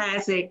one is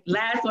classic.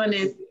 Last one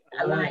is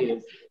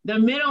alliance. The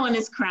middle one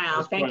is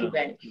crown. Thank you,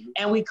 Betty. Mm-hmm.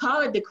 And we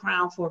call it the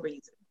crown for a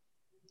reason.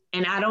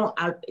 And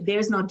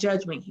there's no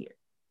judgment here.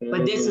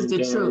 But this is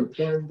the truth.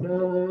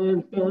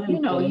 You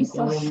know, you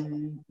so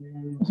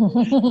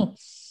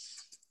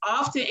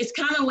often it's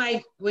kind of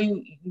like when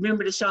you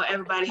remember the show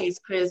Everybody Hates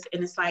Chris,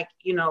 and it's like,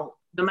 you know,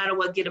 no matter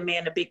what, get a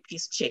man a big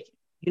piece of chicken,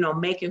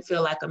 make him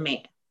feel like a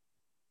man.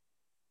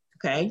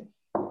 Okay.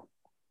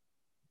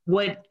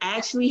 What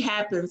actually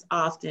happens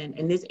often,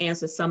 and this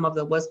answers some of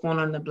what's going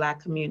on in the Black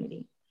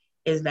community,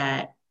 is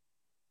that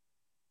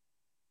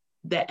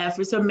the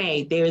efforts are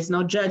made. There is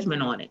no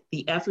judgment on it.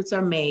 The efforts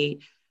are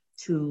made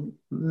to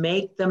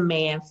make the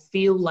man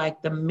feel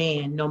like the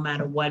man no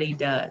matter what he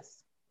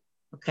does.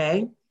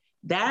 Okay?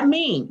 That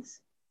means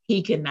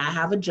he cannot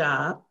have a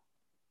job.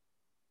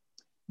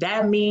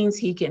 That means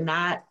he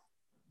cannot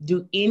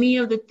do any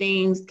of the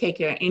things, take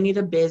care of any of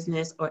the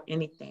business or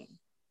anything.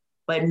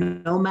 But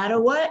no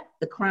matter what,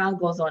 the crown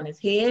goes on his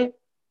head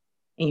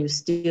and you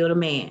still the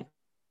man.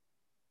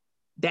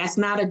 That's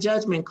not a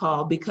judgment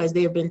call, because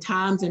there have been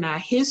times in our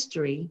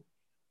history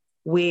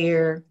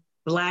where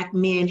Black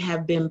men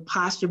have been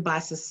postured by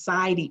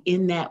society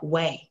in that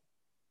way,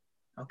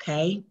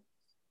 okay?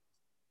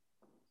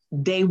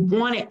 They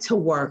wanted to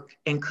work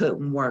and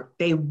couldn't work.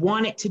 They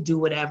wanted to do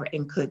whatever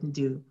and couldn't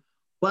do.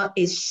 Well,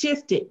 it's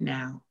shifted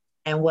now.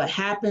 And what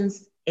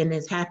happens, and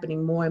is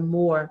happening more and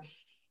more,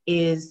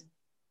 is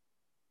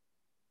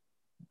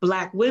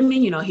Black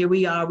women, here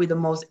we are, we're the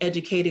most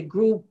educated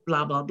group,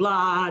 blah, blah,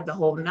 blah, the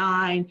whole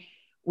nine.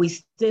 We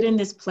sit in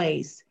this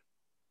place.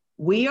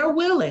 We are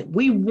willing,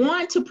 we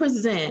want to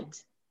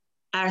present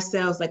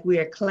ourselves like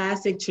we're a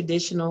classic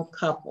traditional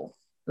couple.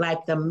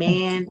 Like the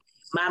man,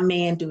 my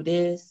man do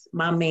this,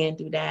 my man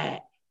do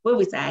that. What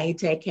we say, he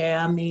take care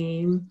of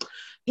me,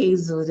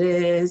 he's do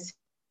this,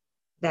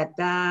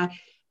 that.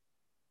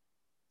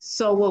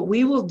 So what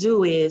we will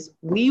do is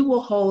we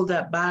will hold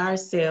up by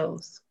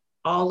ourselves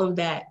all of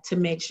that to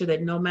make sure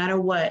that no matter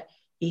what,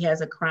 he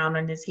has a crown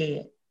on his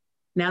head.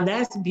 Now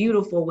that's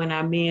beautiful when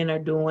our men are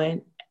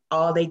doing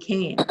all they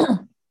can.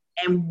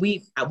 And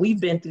we've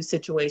been through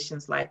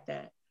situations like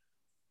that.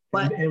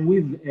 But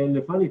and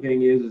the funny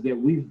thing is that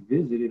we've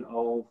visited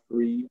all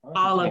three.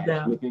 All of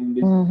them. Within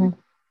this,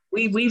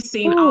 we've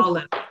seen all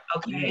of it,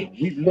 okay?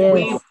 Yeah,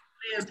 we've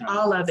lived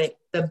all of it.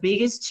 The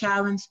biggest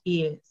challenge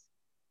is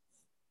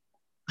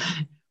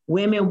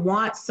women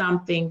want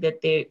something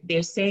that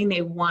they're saying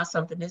they want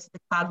something. This is the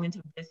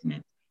cognitive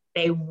dissonance.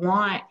 They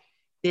want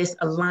this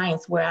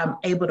alliance where I'm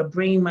able to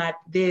bring my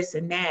this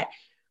and that.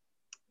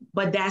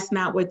 But that's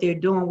not what they're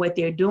doing. What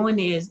they're doing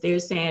is they're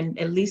saying,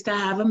 at least I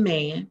have a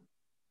man.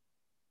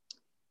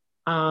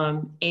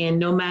 And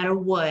no matter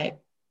what,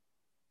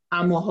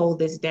 I'm gonna hold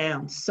this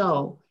down.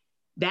 So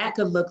that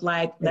could look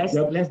like that's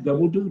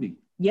double duty.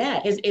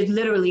 Yeah, it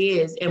literally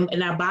is.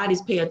 And our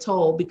bodies pay a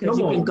toll, because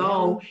you can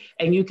go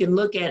and you can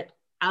look at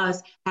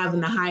us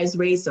having the highest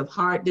rates of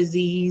heart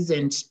disease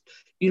and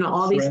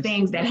all these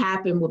things that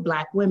happen with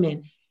Black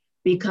women,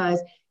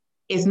 because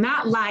it's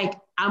not like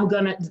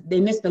then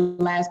this is the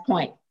last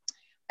point.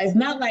 It's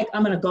not like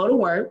I'm gonna go to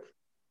work,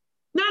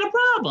 not a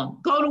problem,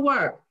 go to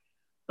work.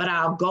 But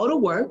I'll go to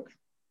work,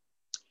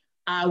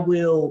 I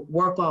will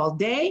work all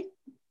day,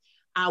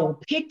 I will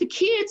pick the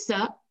kids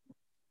up,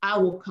 I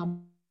will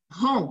come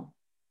home.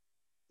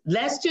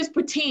 Let's just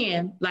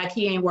pretend like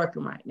he ain't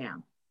working right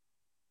now.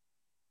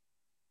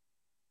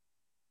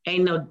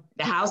 The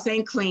house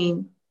ain't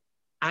clean.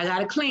 I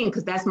gotta clean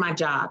because that's my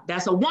job.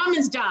 That's a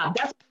woman's job.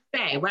 That's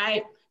what I say,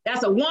 right?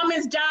 That's a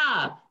woman's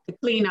job to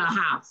clean our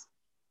house.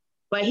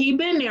 But he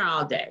been there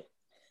all day.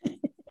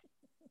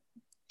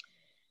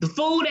 The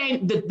food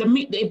ain't, the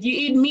meat, if you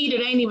eat meat,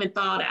 it ain't even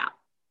thawed out.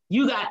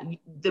 You got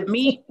the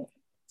meat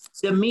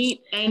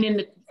ain't in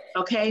the,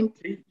 okay?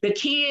 The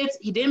kids,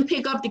 he didn't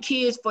pick up the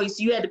kids for you,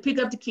 so you had to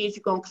pick up the kids.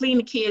 You're gonna clean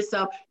the kids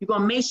up. You're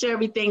gonna make sure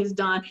everything's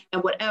done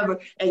and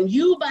whatever. And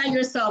you by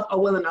yourself are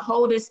willing to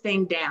hold this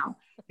thing down.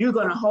 You're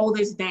gonna hold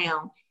this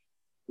down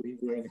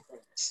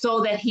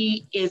so that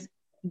he is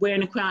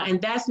wearing a crown.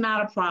 And that's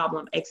not a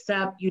problem,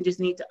 except you just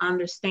need to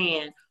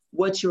understand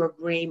what your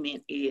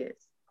agreement is.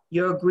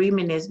 Your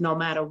agreement is no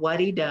matter what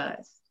he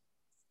does,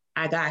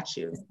 I got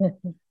you.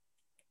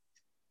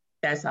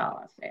 That's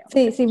all I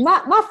say. See,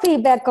 my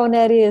feedback on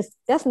that is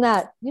that's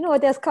not, you know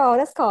what that's called?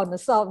 That's called an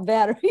assault and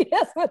battery.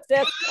 That's what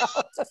that's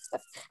called.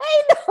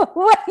 Ain't no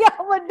way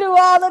I'm gonna do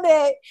all of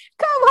that.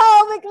 Come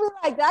home and be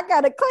like, I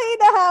gotta clean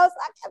the house.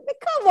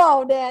 Come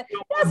on, Dad.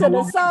 That's an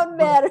assault and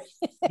battery.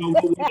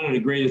 One of the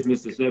greatest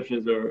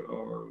misconceptions,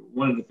 or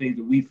one of the things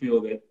that we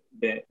feel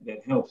that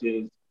helps,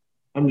 is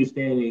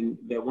understanding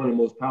that one of the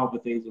most powerful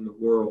things in the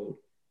world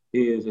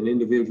is an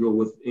individual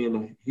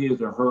within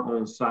his or her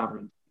own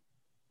sovereignty.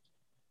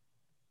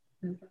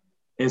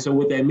 And so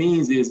what that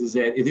means is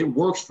that if it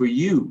works for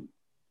you,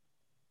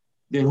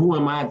 then who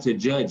am I to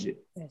judge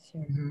it? That's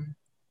right.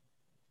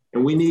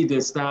 And we need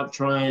to stop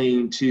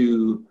trying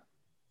to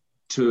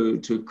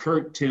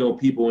curtail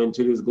people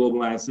into this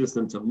globalized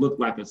system to look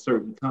like a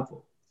certain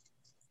couple.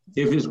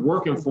 If it's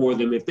working for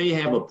them, if they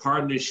have a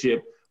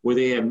partnership where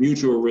they have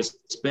mutual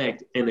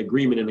respect and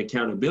agreement and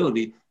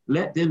accountability,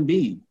 let them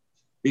be,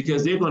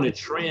 because they're going to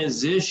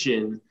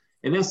transition.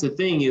 And that's the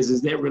thing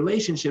is that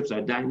relationships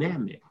are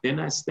dynamic. They're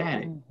not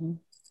static. Mm-hmm.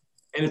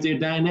 And if they're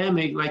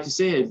dynamic, like you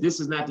said, this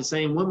is not the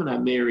same woman I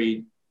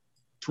married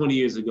 20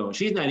 years ago.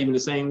 She's not even the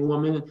same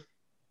woman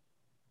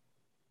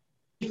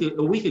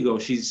week ago.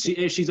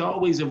 She's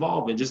always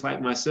evolving, just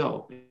like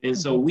myself. And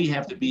so we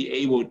have to be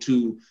able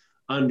to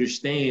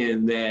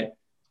understand that,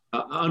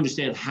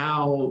 understand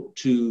how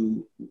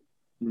to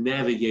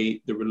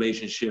navigate the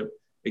relationship,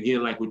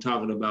 again, like we're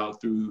talking about,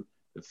 through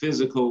the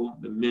physical,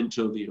 the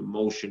mental, the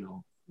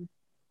emotional,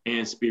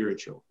 and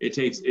spiritual. It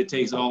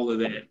takes all of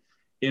that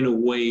in a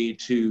way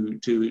to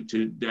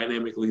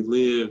dynamically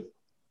live,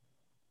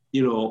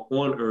 you know,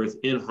 on earth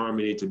in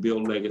harmony, to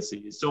build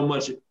legacy. It's so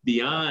much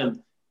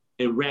beyond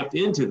and wrapped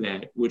into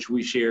that, which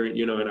we share,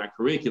 you know, in our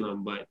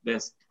curriculum, but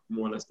that's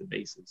more or less the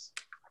basis.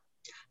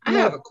 I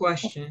have a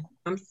question.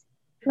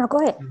 No, go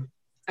ahead.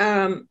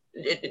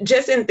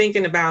 Just in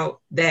thinking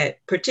about that,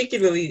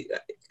 particularly,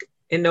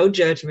 and no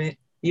judgment,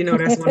 you know,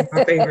 that's one of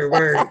my favorite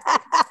words.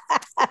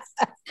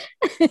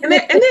 And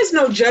there's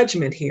no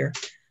judgment here.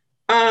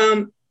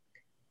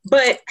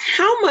 But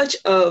how much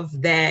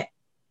of that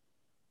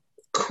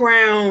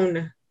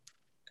crown,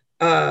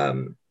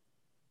 putting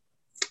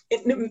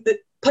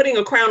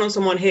a crown on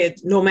someone's head,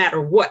 no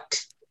matter what,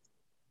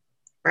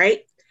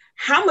 right?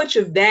 How much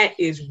of that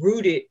is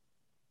rooted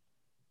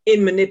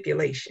in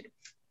manipulation?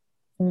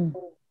 Mm.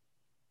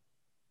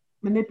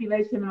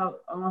 Manipulation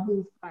on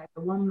whose part,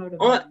 the woman or the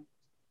man?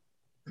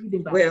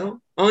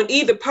 Well, on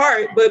either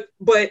part, but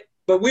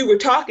we were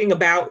talking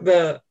about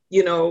the,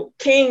 you know,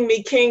 king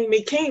me, king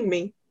me, king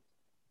me.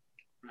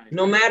 Right.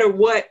 No matter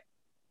what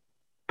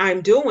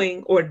I'm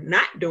doing or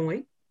not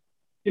doing.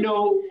 You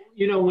know,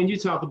 when you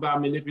talk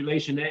about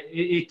manipulation,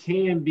 it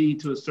can be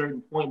to a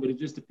certain point, but it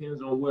just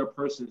depends on where a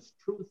person's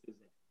truth is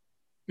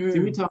at. Mm. See,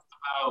 we talk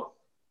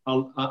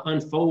about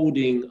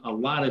unfolding a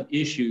lot of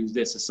issues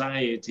that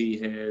society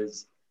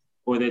has,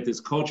 or that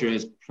this culture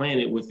has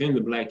planted within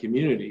the Black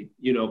community,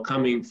 you know,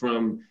 coming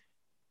from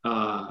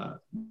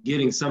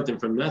getting something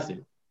from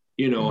nothing,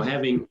 you know,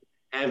 mm-hmm.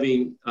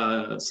 having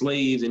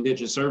slaves,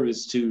 indentured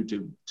service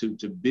to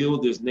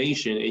build this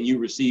nation, and you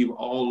receive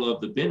all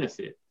of the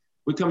benefit.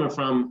 We're coming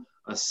from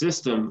a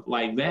system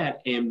like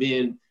that, and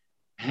then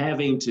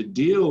having to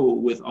deal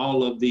with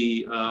all of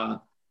the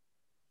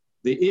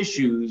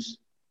issues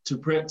to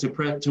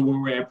where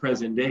we're at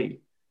present day.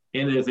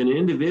 And if an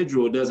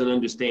individual doesn't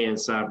understand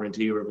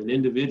sovereignty, or if an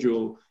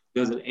individual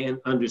doesn't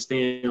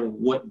understand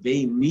what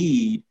they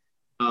need,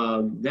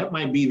 that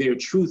might be their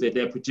truth at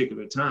that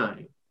particular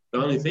time. The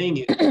only thing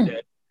is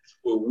that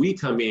where we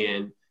come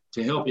in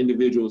to help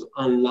individuals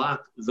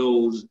unlock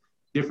those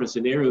different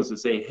scenarios to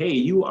say, hey,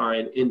 you are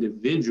an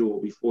individual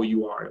before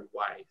you are a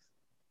wife.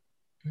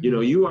 You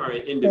know, you are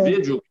an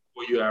individual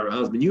before you are a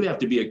husband. You have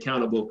to be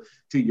accountable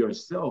to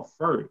yourself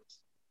first.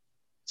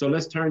 So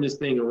let's turn this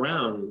thing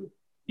around.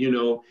 You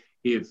know,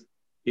 if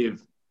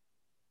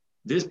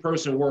this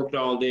person worked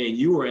all day and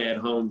you were at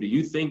home, do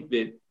you think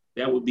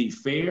that would be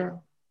fair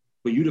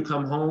for you to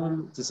come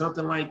home to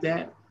something like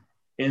that?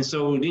 And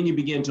so then you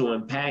begin to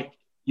unpack,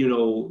 you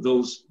know,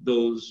 those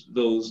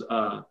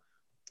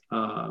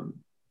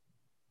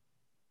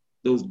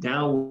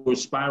downward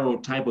spiral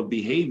type of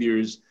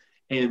behaviors,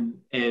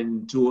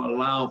 and to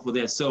allow for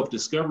that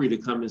self-discovery to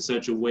come in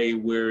such a way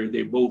where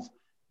they're both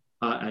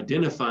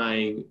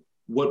identifying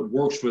what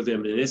works for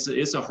them. And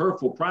it's a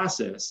hurtful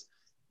process,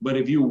 but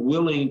if you're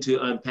willing to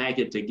unpack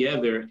it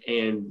together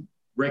and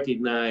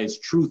recognize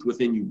truth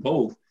within you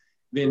both,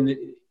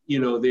 then, you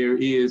know,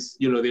 there's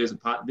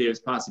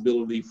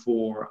possibility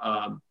for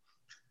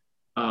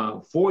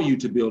you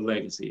to build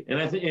legacy. And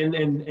I think,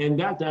 and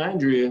Dr.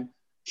 Andrea,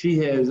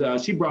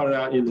 she brought it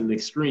out in an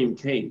extreme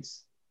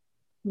case.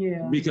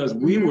 Yeah. Because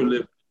we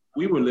were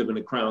living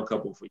a crown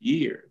couple for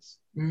years.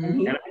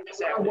 Mm-hmm.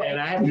 And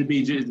I have to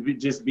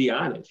be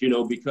honest, you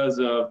know, because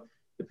of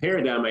the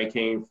paradigm I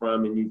came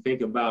from, and you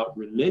think about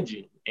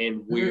religion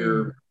and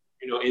where,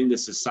 you know, in the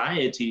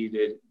society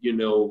that, you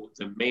know,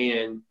 the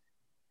man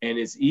and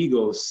his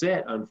ego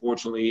set,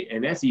 unfortunately,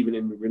 and that's even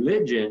in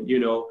religion, you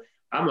know,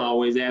 I'm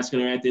always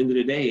asking her at the end of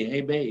the day,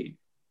 hey, babe,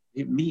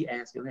 me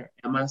asking her,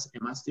 am I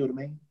still the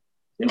man?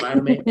 Am I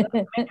the man?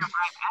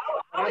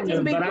 But I'm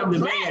the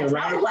man,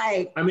 right?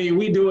 Like, I mean,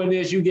 we doing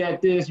this, you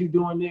got this, you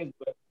doing this,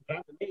 but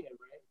I'm the man,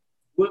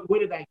 right? Where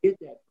did I get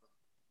that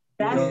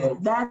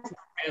from? That's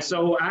and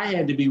so I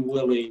had to be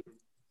willing,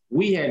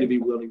 we had to be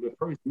willing, but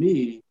first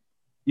me,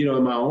 you know,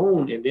 in my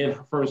own, and then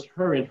first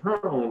her in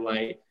her own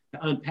light,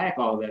 to unpack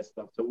all that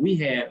stuff. So we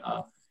had,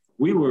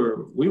 we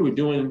were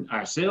doing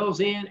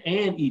ourselves in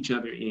and each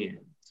other in.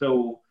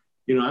 So,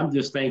 you know, I'm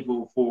just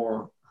thankful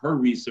for her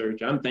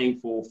research. I'm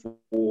thankful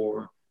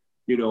for,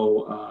 you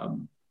know,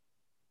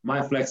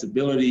 my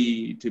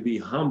flexibility to be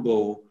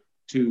humble,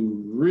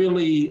 to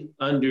really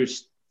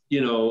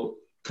you know,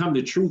 come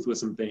to truth with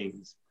some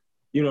things.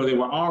 You know, they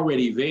were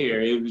already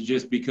there. It was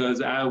just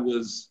because I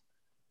was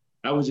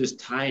just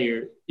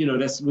tired. You know,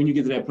 that's when you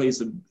get to that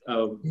place of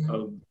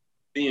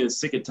being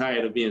sick and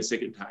tired of being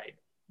sick and tired.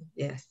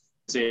 Yes.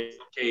 Saying,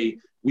 okay,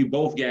 we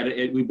both got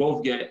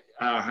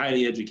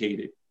highly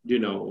educated. You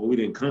know, we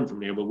didn't come from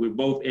there, but we're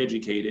both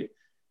educated,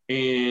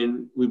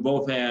 and we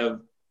both have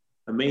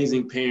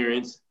amazing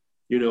parents.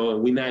 You know,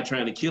 and we're not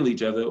trying to kill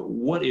each other.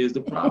 What is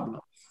the problem?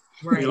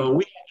 Right. You know,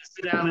 we had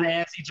sit down and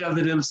ask each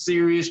other them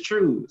serious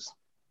truths.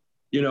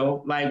 You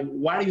know, like,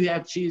 why do you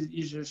have, she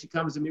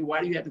comes to me,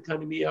 why do you have to come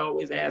to me? I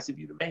always ask if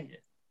you're the man.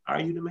 Are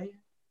you the man?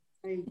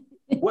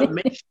 What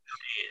makes you the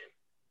man?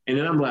 And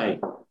then I'm like,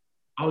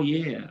 oh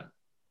yeah.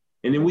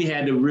 And then we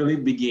had to really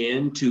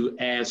begin to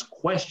ask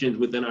questions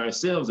within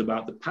ourselves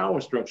about the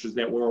power structures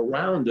that were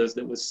around us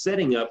that was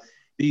setting up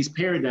these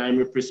paradigm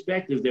and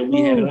perspectives that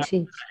we had in our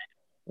lives.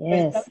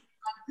 Yes.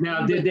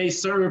 Now, did they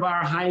serve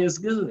our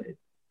highest good?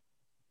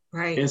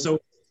 Right. And so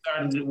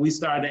we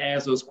started to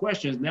ask those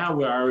questions. Now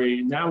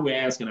we're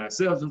asking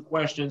ourselves some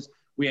questions.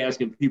 We're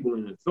asking people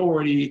in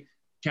authority,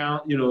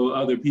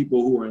 other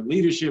people who are in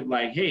leadership,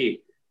 like,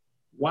 hey,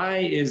 why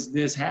is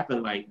this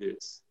happening like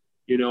this?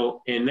 You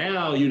know, and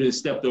now you just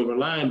stepped over the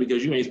line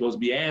because you ain't supposed to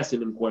be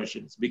asking them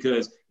questions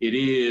because it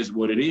is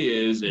what it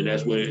is, and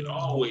that's what it's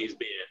always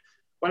been.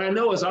 But I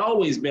know it's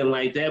always been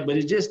like that, but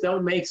it just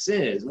don't make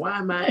sense. Why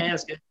am I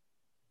asking,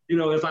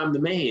 if I'm the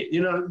man,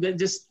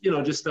 just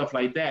stuff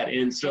like that.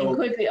 And so and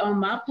quickly on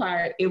my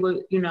part, it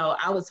was,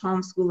 I was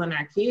homeschooling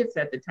our kids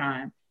at the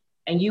time.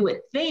 And you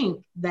would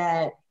think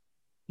that,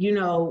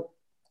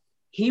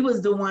 he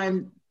was the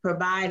one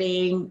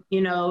providing,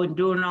 and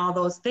doing all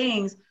those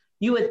things.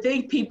 You would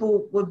think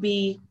people would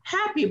be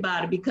happy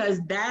about it because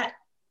that,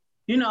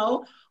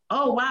 oh,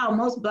 wow,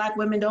 most Black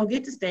women don't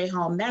get to stay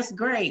home. That's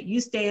great.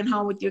 You staying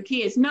home with your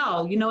kids.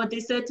 No, you know what they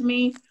said to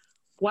me?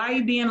 Why are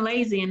you being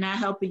lazy and not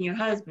helping your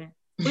husband?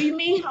 What do you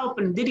mean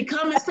helping? Did he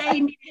come and say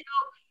he needed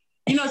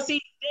help? See,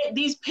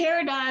 these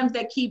paradigms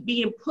that keep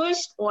being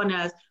pushed on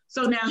us.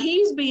 So now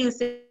he's being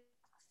said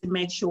to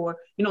make sure,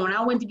 when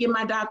I went to get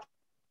my doctorate,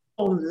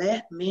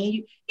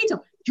 you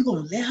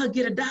gonna let her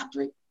get a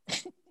doctorate?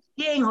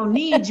 He ain't gonna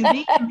need you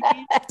then,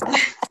 man.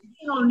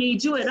 He don't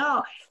need you at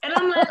all. And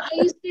I'm like, are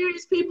you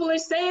serious? People are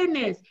saying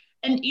this.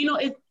 And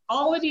it's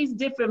all of these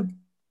different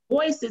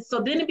voices.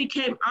 So then it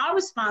became our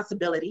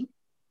responsibility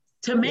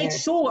to make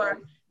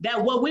sure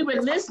that what we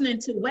were listening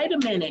to, wait a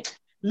minute,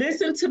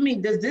 listen to me.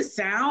 Does this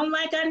sound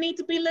like I need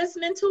to be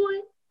listening to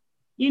it?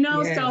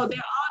 So there are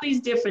all these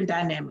different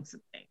dynamics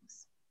of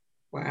things.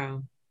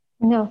 Wow.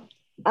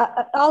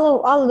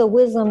 All of the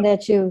wisdom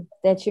that you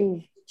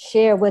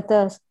share with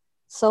us,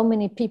 so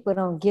many people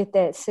don't get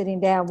that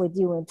sitting down with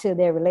you until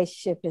their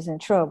relationship is in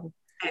trouble.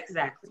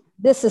 Exactly.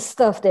 This is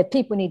stuff that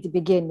people need to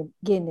begin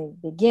in the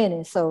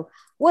beginning. So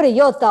what are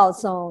your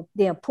thoughts on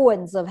the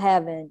importance of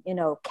having,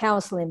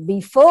 counseling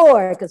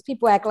before? Because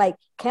people act like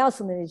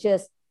counseling is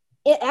just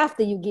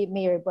after you get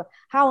married, but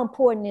how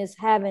important is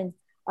having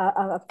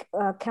a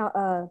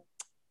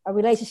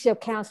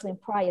relationship counseling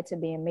prior to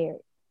being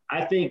married?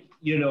 I think,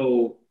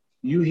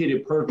 you hit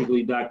it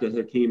perfectly, Dr.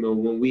 Hakima,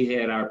 when we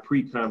had our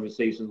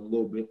pre-conversations a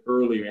little bit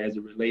earlier as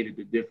it related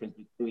to the difference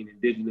between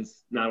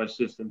indigenous knowledge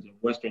systems and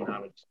Western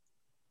knowledge.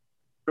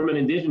 From an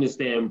indigenous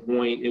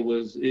standpoint,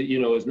 there's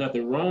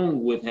nothing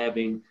wrong with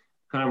having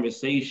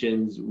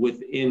conversations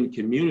within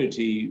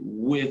community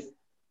with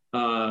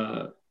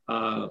mama,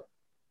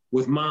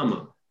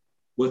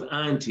 with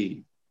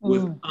auntie,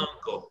 with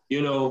uncle,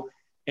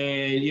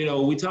 and,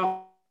 we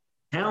talk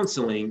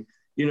counseling,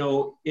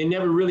 it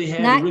never really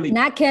had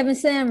not Kevin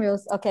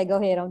Samuels. Okay,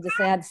 go ahead. I'm just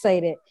saying I had to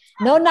say that.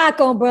 No knock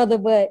on brother,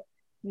 but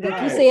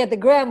like you said, the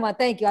grandma,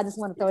 thank you. I just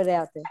want to throw it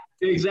out there.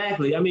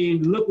 Exactly. I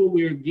mean, look what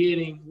we're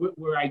getting, where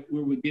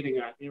we're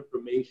getting our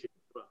information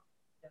from.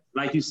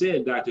 Like you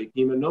said, Dr.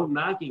 Hakima, no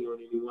knocking on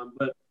anyone,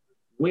 but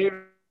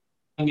where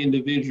an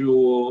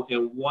individual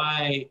and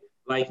why,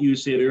 like you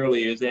said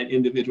earlier, is that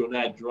individual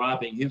not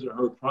dropping his or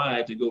her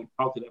pride to go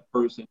talk to that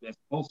person that's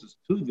closest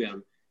to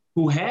them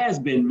who has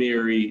been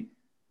married,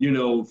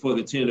 for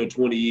the 10 or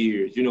 20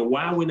 years.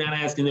 Why are we not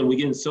asking them? We're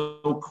getting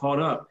so caught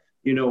up,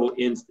 in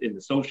the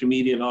social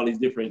media and all these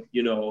different,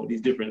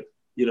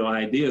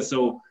 ideas.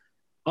 So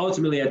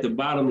ultimately at the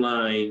bottom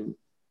line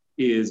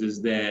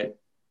is that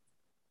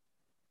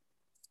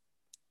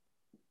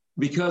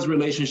because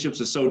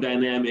relationships are so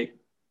dynamic,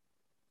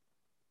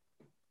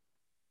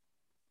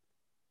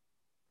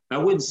 I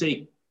wouldn't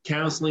say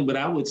counseling, but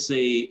I would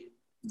say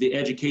the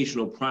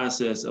educational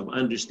process of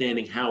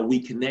understanding how we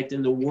connect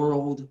in the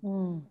world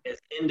as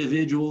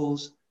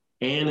individuals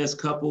and as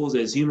couples,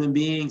 as human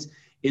beings,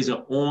 is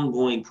an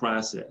ongoing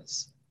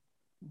process.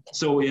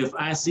 So if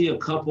I see a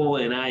couple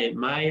and I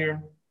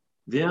admire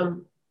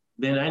them,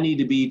 then I need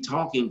to be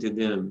talking to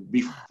them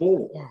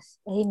before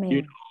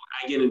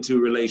I get into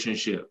a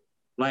relationship.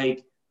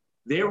 Like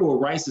there were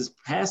rites of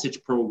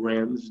passage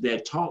programs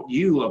that taught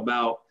you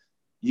about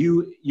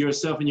you,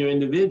 yourself, and your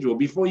individual.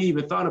 Before you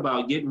even thought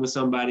about getting with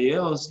somebody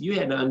else, you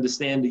had to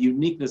understand the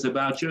uniqueness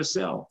about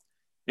yourself.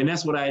 And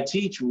that's what I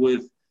teach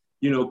with,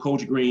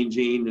 Coach Green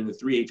Jean and the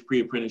 3H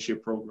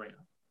pre-apprenticeship program.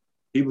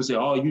 People say,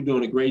 oh, you're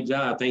doing a great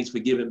job. Thanks for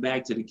giving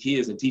back to the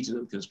kids and teaching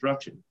them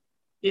construction.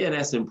 Yeah,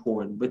 that's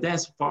important, but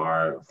that's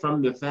far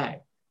from the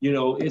fact.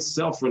 It's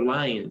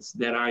self-reliance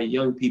that our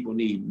young people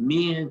need.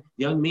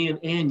 Young men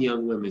and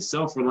young women,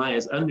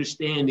 self-reliance,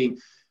 understanding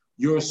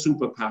your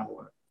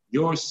superpower,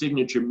 your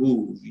signature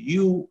move.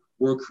 You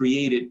were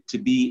created to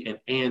be an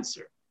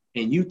answer,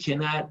 and you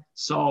cannot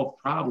solve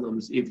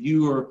problems if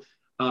you are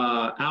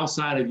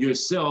outside of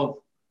yourself,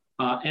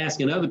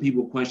 asking other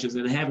people questions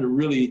and haven't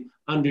really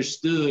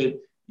understood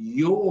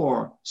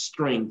your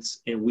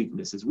strengths and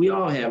weaknesses. We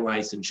all have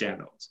lights and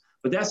shadows,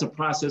 but that's a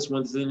process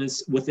within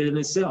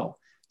itself.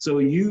 So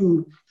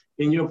you,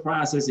 in your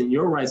process, in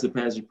your Rites of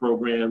Passage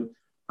program,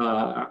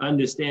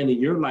 understanding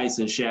your lights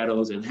and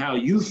shadows and how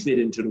you fit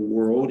into the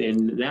world,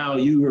 and now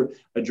you are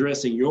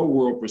addressing your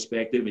world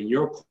perspective and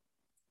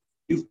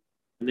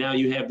now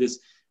you have this,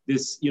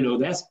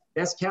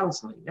 that's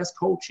counseling, that's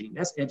coaching,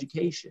 that's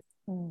education.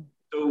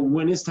 So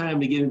when it's time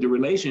to get into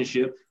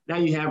relationship, now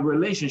you have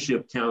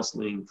relationship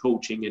counseling,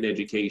 coaching, and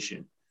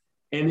education,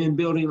 and then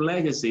building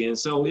legacy. And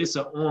so it's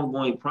an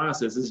ongoing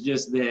process. It's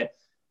just that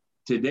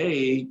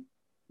today,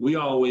 we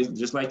always,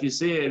 just like you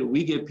said,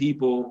 we get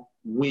people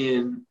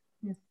when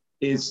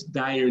it's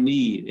dire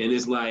need. And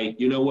it's like,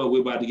 you know what,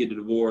 we're about to get a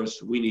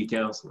divorce, we need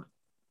counseling.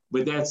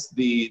 But that's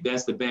the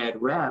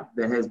bad rap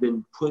that has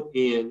been put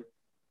in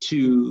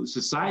to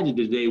society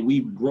today.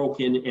 We've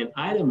broken an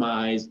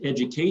itemized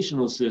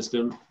educational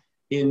system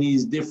in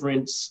these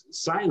different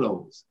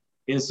silos.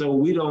 And so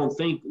we don't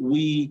think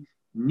we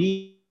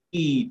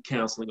need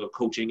counseling or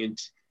coaching, and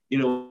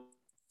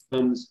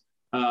comes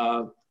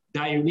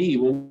dire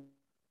need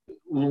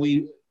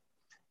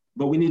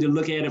but we need to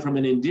look at it from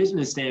an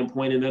indigenous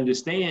standpoint and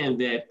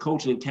understand that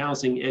coaching,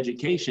 counseling,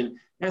 education,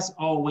 that's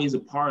always a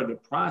part of the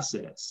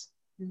process.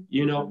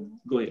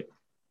 Go ahead.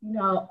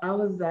 I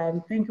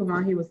was thinking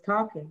while he was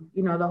talking,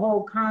 the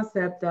whole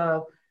concept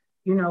of,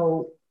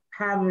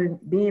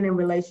 being in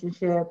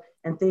relationship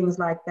and things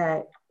like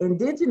that.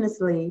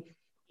 Indigenously,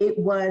 it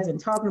was, and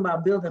talking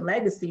about building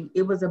legacy,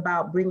 it was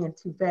about bringing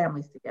two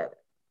families together.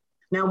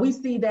 Now we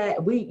see that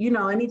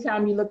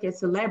anytime you look at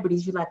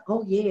celebrities, you're like,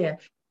 oh yeah,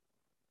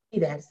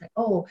 that it's like,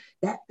 oh,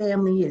 that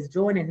family is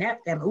joining that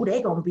family.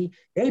 Oh,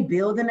 they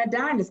building a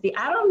dynasty.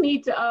 I don't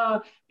need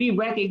to be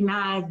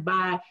recognized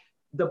by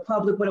the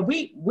public. But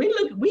we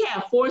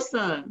have 4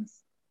 sons.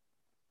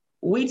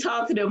 We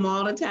talk to them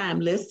all the time.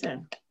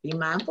 Listen, be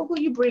mindful who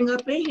you bring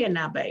up in here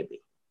now,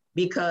 baby,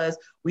 because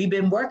we've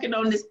been working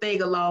on this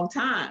thing a long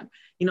time.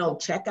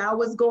 Check out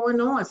what's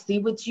going on, see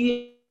what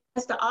you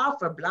has to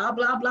offer, blah,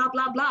 blah, blah,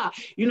 blah, blah.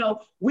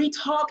 We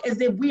talk as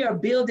if we are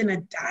building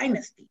a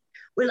dynasty.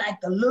 We're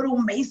like the little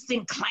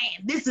Mason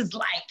clan. This is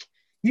like,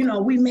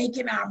 we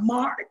making our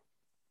mark,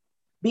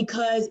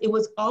 because it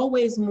was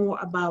always more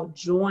about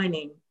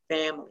joining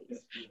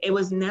families. It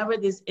was never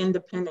this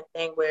independent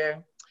thing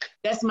where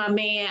that's my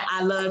man,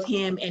 I love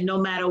him, and no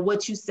matter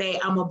what you say,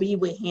 I'm gonna be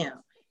with him.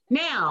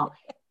 Now,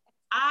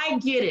 I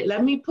get it.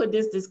 Let me put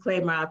this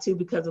disclaimer out too,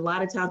 because a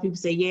lot of times people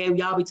say, yeah,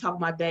 y'all be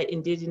talking about that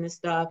indigenous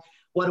stuff.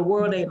 Well, the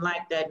world ain't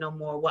like that no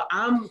more. Well,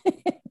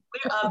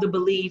 we're of the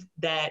belief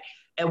that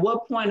at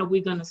what point are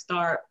we gonna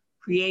start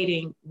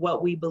creating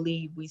what we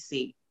believe we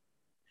see?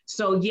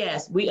 So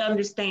yes, we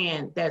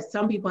understand that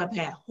some people have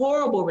had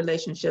horrible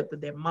relationships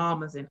with their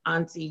mamas and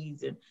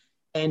aunties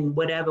and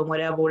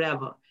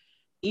whatever.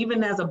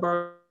 Even as a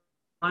birth,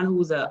 one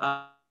who's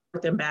a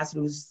birth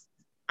ambassador,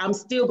 I'm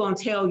still gonna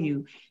tell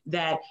you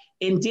that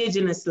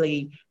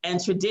indigenously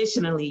and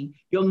traditionally,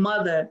 your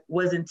mother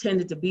was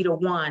intended to be the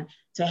one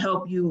to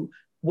help you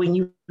when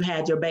you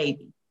had your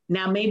baby.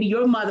 Now, maybe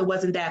your mother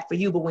wasn't that for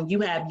you, but when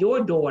you have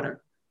your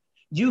daughter,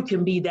 you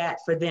can be that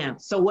for them.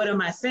 So what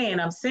am I saying?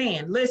 I'm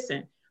saying,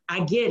 listen,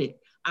 I get it.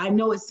 I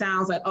know it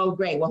sounds like, oh,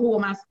 great. Well, who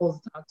am I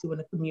supposed to talk to in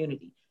the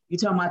community? You're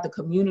talking about the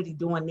community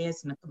doing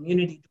this and the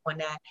community doing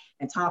that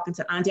and talking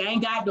to auntie. I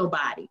ain't got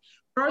nobody.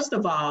 First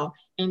of all,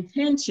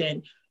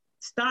 intention,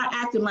 start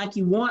acting like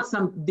you want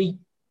the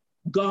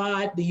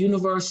God, the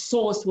universe,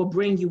 source will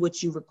bring you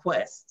what you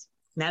request.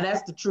 Now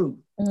that's the truth.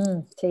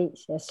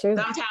 Teach, that's true.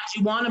 Sometimes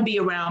you want to be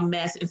around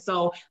mess. And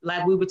so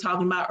like we were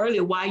talking about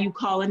earlier, why are you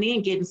calling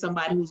in getting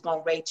somebody who's going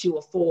to rate you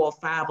a 4 or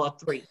 5 or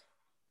 3?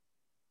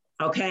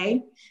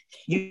 Okay?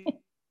 You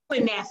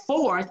in that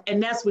 4th,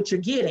 and that's what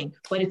you're getting.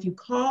 But if you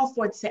call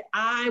for it, say,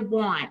 I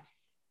want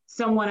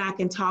someone I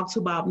can talk to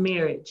about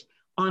marriage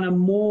on a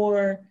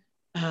more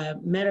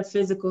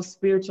metaphysical,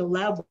 spiritual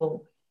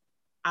level,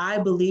 I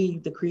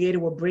believe the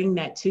Creator will bring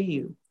that to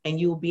you and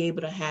you will be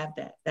able to have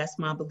that. That's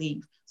my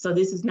belief. So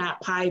this is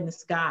not pie in the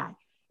sky.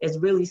 It's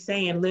really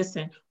saying,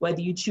 listen,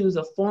 whether you choose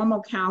a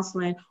formal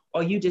counseling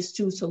or you just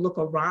choose to look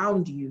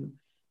around you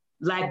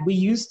like we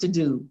used to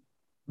do,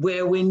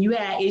 where when you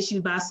had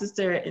issues, my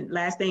sister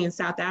last day in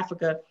South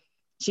Africa,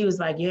 she was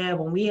like, yeah,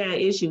 when we had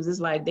issues, it's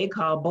like they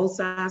called both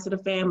sides of the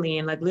family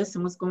and like,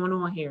 listen, what's going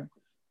on here?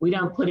 We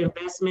don't put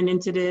investment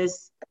into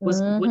this.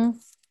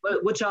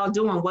 What y'all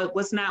doing?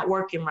 What's not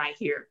working right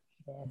here?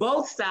 Yes.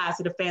 Both sides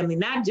of the family,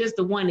 not just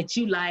the one that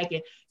you like.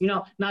 And,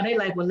 now they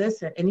like, well,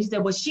 listen. And he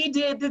said, well, she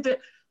did.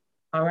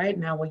 All right,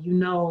 now,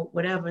 well,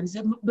 whatever. And he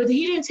said, but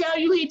he didn't tell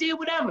you he did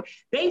whatever.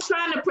 They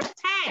trying to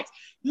protect.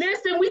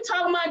 Listen, we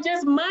talking about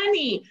just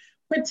money.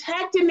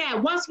 Protecting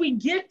that. Once we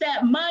get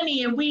that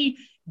money and we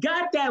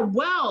got that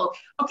wealth,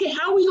 okay,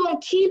 how are we going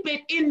to keep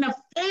it in the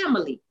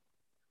family?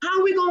 How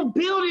are we going to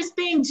build this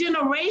thing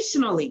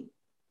generationally?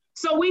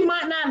 So we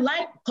might not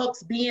like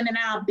Hooks being in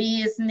our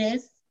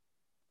business,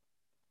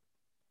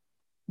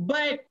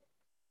 But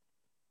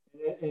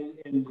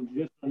and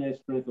just on that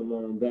strength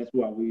alone, that's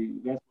why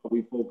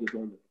we focus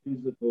on the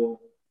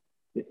physical,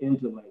 the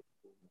intellectual,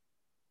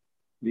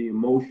 the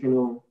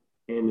emotional,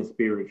 and the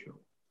spiritual.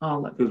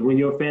 all of it. Because when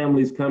your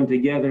families come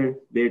together,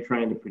 they're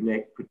trying to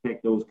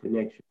protect those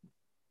connections,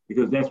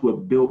 because that's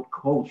what built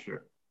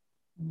culture.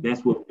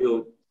 That's what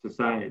built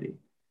society.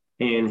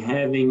 And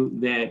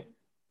having that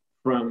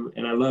from,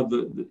 and I love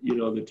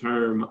the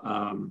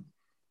term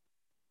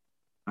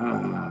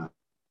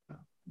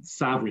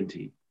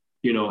sovereignty.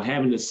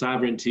 Having the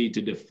sovereignty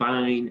to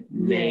define,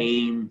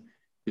 name,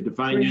 to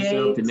define Create.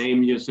 yourself, to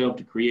name yourself,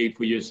 to create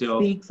for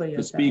yourself, Speak for to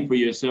yourself. speak for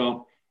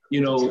yourself.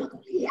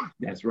 Yeah.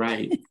 That's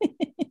right.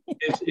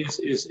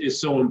 It's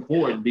so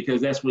important,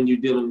 because that's when you're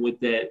dealing with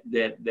that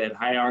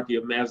hierarchy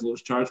of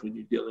Maslow's charts, when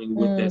you're dealing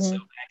with that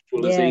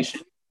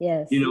self-actualization.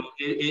 Yes.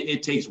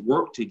 It takes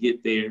work to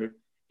get there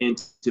and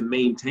to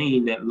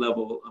maintain that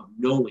level of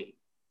knowing.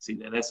 See,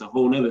 now that's a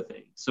whole nother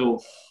thing.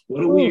 So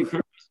what do we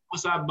encourage?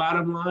 What's our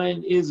bottom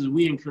line is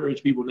we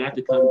encourage people not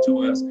to come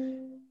to us,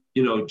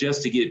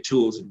 just to get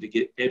tools and to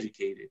get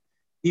educated.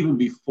 Even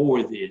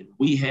before then,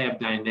 we have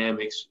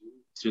dynamics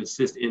to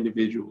assist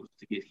individuals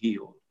to get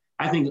healed.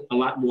 I think a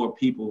lot more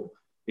people,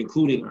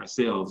 including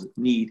ourselves,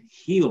 need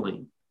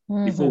healing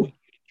before we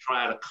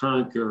try to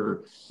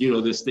conquer,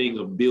 this thing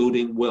of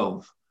building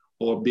wealth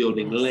or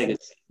building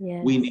legacy.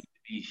 Yes. We need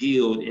to be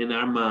healed in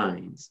our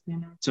minds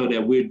so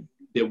that we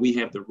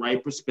have the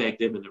right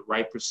perspective and the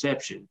right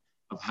perception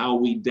of how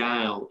we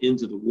dial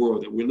into the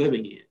world that we're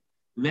living in.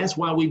 And that's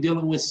why we're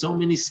dealing with so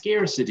many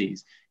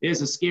scarcities.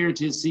 There's a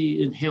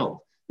scarcity in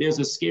health. There's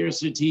a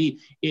scarcity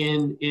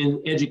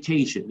in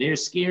education.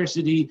 There's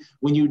scarcity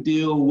when you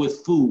deal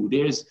with food.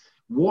 There's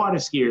water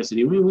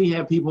scarcity. I mean, we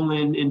have people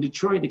in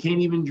Detroit that can't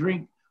even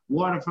drink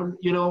water from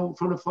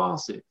the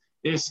faucet.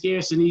 There's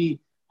scarcity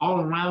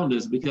all around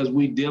us because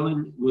we're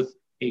dealing with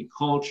a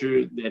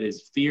culture that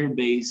is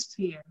fear-based,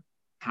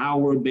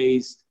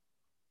 power-based,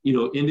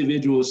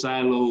 individual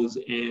silos,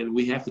 and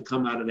we have to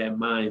come out of that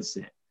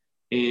mindset.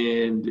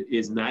 And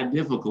it's not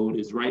difficult.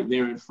 It's right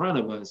there in front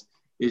of us.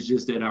 It's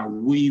just that are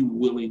we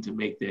willing to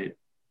make that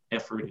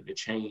effort and a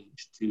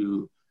change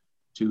to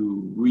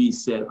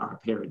reset our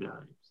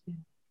paradigms?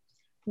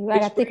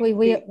 Right. I think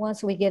we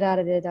once we get out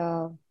of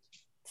that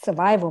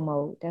survival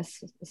mode,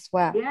 that's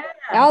why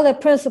all the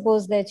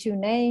principles that you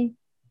name,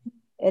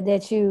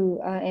 that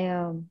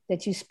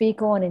you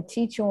speak on and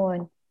teach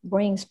on,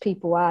 brings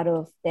people out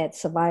of that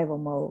survival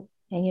mode.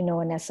 And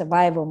in that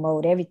survival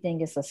mode,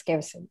 everything is a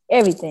scarcity.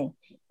 Everything.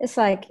 It's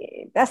like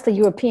that's the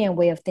European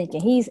way of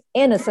thinking. He's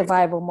in a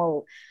survival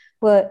mode,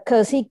 but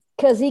because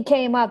he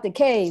came out the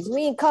caves,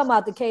 we ain't come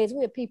out the caves.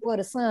 We're people of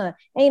the sun.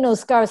 Ain't no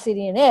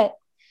scarcity in that.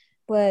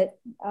 But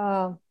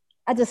I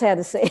just had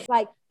to say,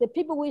 like, the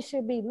people we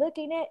should be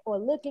looking at or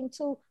looking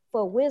to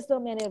for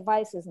wisdom and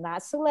advice is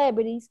not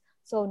celebrities.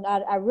 So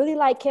I really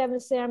like Kevin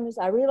Samuels.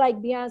 I really like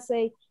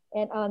Beyonce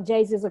and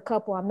Jay-Z as a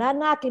couple. I'm not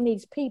knocking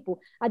these people.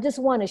 I just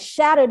want to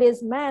shatter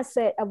this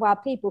mindset of our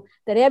people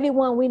that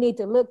everyone we need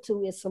to look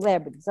to is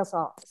celebrities. That's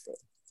all I said.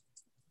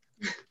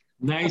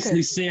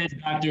 Nicely said,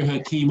 Dr.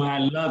 Hakima. I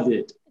love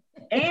it.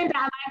 And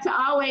I like to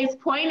always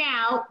point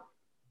out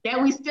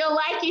that we still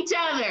like each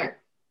other.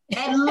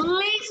 At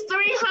least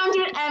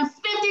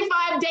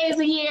 355 days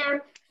a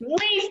year,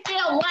 we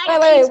still like each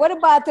other. Wait, what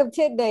about them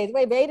 10 days?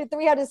 Wait, baby,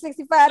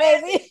 365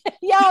 days?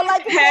 Y'all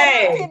like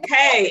it?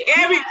 Hey,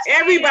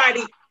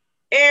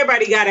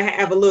 everybody got to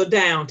have a little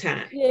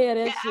downtime. Yeah,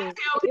 that's true. I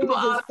tell people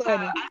all the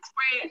time,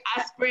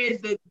 I spread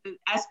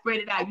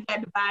it out. You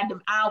had to buy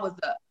them hours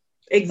up.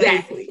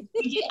 Exactly.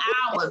 We get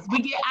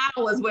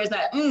hours where it's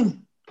like,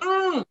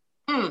 I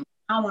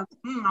want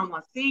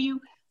to see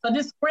you. So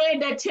just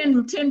spread that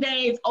 10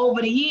 days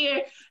over the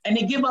year and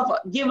then give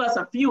us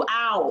a few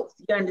hours.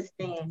 You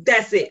understand?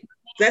 That's it.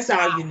 That's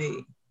all you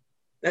need.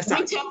 That's all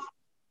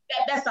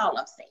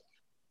I'm saying.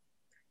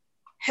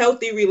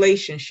 Healthy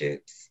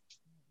relationships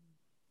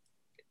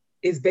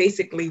is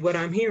basically what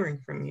I'm hearing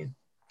from you.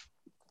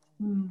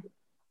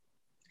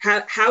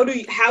 How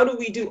do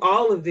we do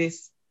all of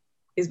this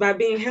is by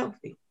being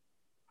healthy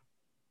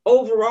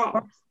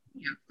overall.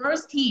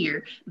 First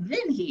here,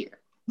 then here.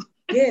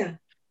 Yeah.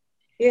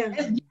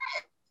 And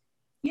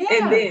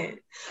then,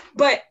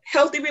 but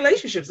healthy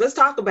relationships, let's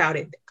talk about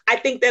it. I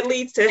think that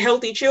leads to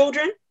healthy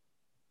children,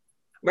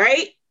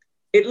 right?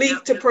 It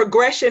leads to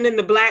progression in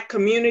the Black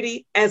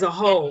community as a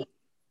whole.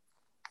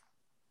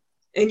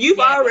 And you've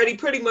already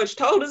pretty much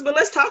told us, but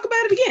let's talk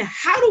about it again.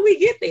 How do we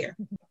get there?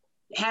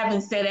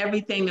 Having said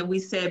everything that we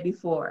said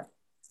before,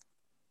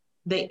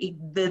 the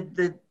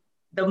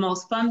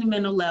most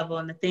fundamental level,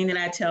 and the thing that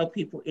I tell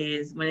people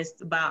is when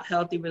it's about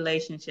healthy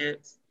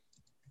relationships,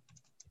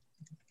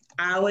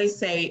 I always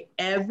say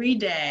every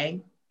day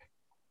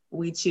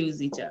we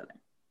choose each other.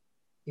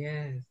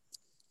 Yes.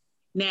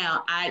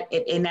 Now, I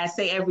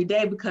say every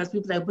day because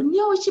people say, but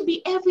no, it should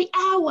be every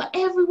hour,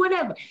 every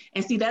whatever.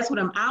 And see, that's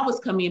where them hours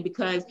come in,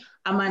 because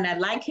I might not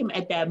like him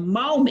at that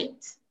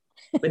moment,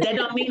 but that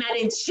don't mean I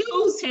didn't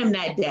choose him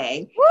that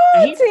day.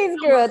 Woo, teach,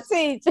 girl,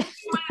 teach.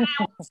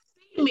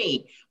 You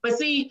me. But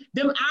see,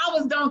 them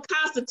hours don't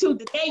constitute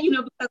the day, you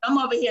know, because I'm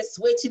over here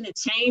switching and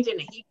changing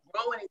and he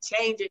growing and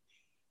changing.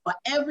 But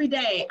every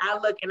day I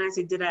look and I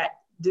say,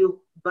 do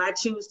I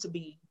choose to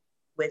be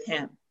with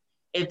him?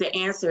 If the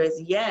answer is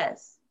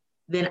yes,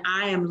 then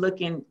I am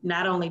looking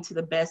not only to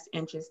the best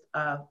interest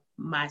of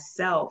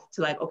myself,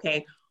 to like,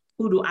 okay,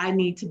 who do I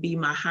need to be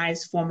my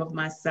highest form of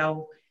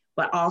myself,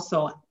 but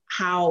also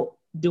how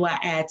do I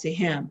add to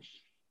him?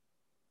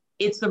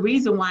 It's the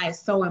reason why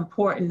it's so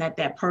important that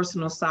that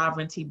personal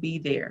sovereignty be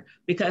there,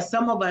 because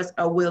some of us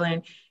are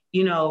willing,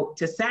 you know,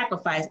 to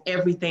sacrifice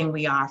everything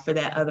we are for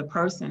that other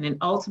person. And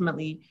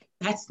ultimately,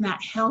 that's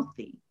not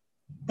healthy.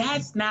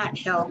 That's not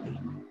healthy.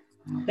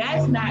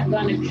 That's not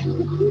gonna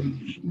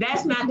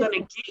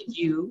get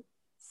you.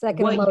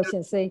 Second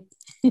emotion, see?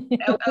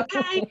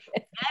 Okay,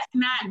 that's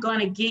not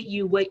gonna get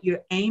you what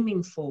you're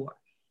aiming for.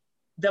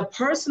 The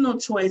personal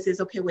choice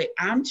is, okay, wait,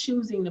 I'm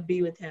choosing to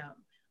be with him.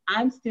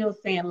 I'm still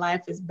saying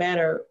life is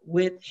better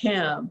with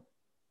him.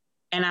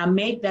 And I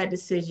make that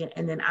decision.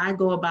 And then I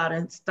go about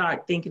and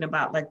start thinking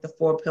about like the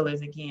 4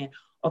 pillars again.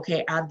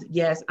 Okay,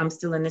 yes, I'm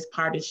still in this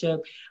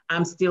partnership.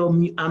 I'm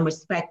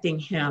respecting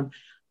him.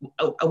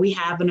 We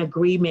have an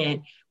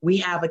agreement. We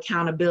have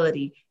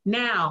accountability.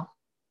 Now,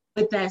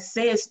 what that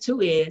says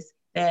too is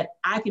that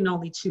I can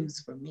only choose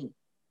for me.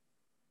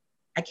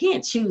 I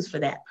can't choose for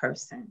that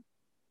person.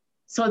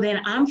 So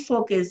then I'm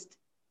focused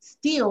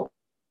still,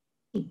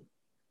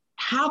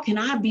 how can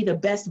I be the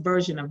best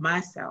version of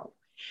myself?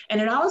 And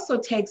it also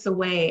takes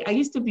away, I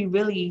used to be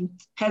really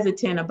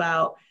hesitant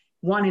about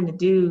wanting to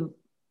do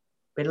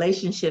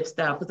relationship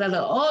stuff, because I was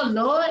like, oh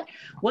Lord,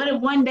 what if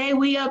one day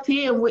we up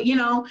here,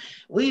 and I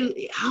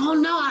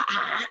don't know,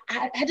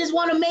 I just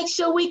want to make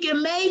sure we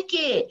can make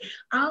it.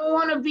 I don't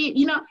want to be,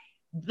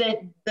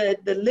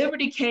 the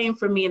liberty came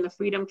for me and the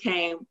freedom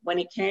came when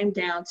it came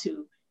down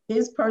to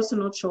his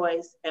personal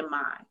choice and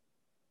mine.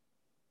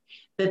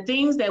 The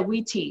things that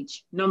we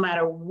teach, no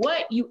matter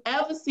what you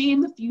ever see in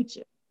the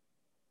future,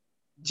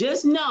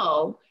 just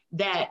know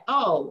that,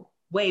 oh,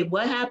 wait,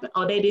 what happened?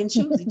 Oh, they didn't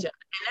choose each other.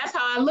 And that's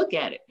how I look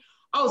at it.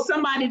 Oh,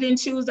 somebody didn't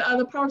choose the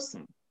other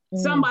person.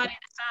 Somebody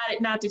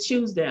decided not to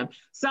choose them.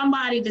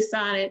 Somebody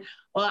decided,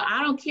 well,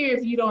 I don't care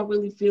if you don't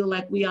really feel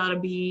like we ought to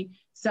be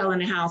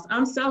selling a house.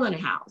 I'm selling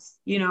a house.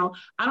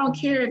 I don't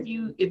care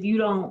if you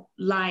don't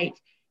like,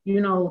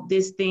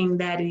 this thing,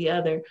 that, or the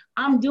other.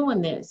 I'm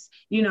doing this,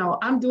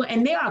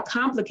 and there are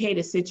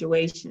complicated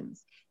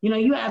situations.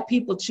 You have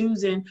people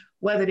choosing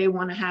whether they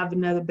want to have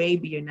another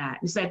baby or not.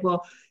 It's like,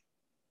 well,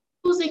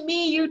 choosing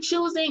me, you're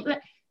choosing.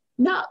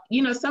 No,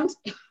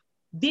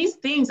 these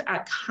things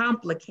are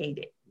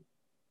complicated.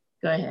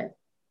 Go ahead.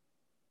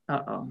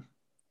 Uh-oh.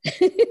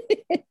 Can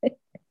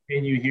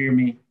you hear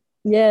me?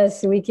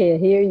 Yes, we can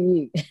hear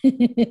you.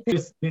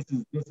 This is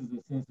a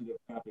sensitive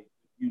topic.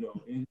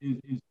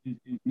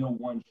 It's no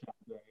one shot.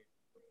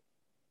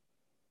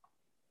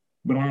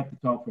 But I have to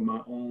talk from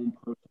my own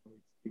personal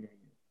experience.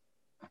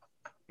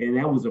 And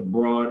that was a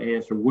broad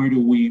answer. Where do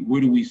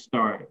we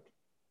start?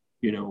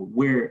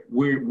 Where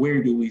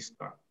do we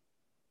start?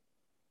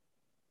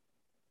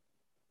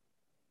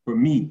 For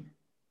me,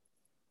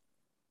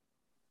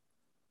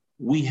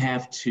 we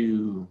have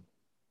to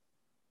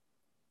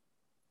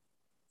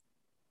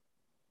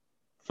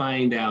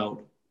find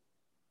out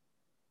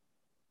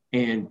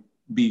and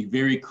be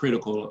very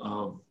critical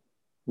of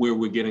where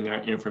we're getting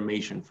our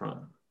information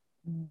from.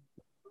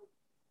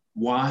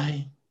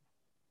 Why?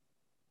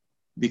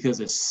 Because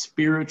as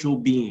spiritual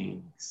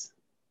beings,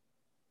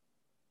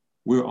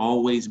 we're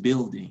always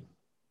building,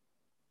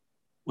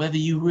 whether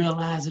you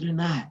realize it or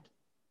not.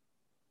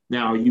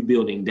 Now, are you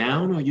building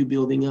down or are you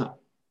building up?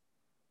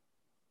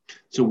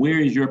 So where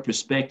is your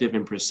perspective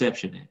and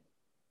perception at?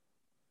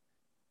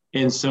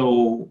 And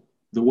so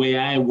the way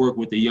I work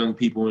with the young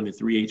people in the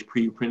 3H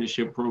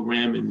pre-apprenticeship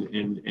program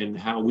and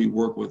how we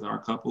work with our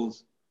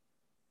couples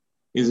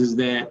is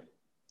that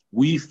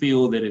we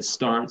feel that it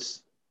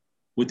starts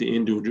with the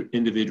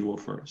individual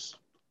first.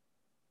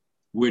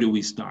 Where do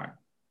we start?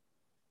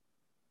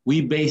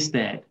 We base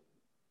that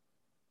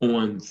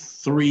on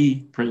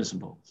 3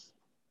 principles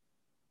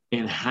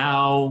and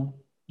how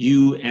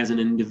you as an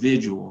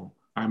individual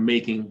are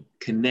making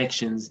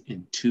connections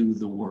into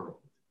the world.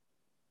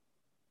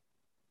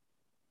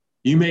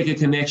 You make a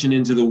connection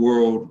into the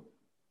world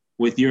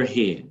with your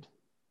head,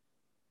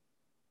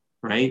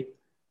 right?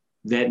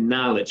 That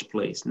knowledge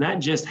place, not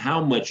just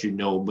how much you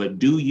know, but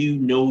do you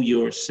know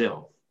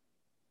yourself?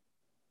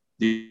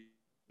 The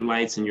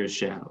lights and your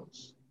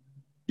shadows.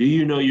 Do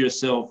you know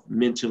yourself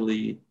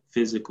mentally,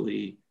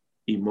 physically,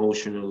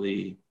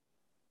 emotionally?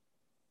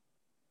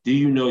 Do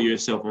you know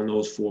yourself on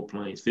those 4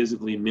 planes,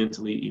 physically,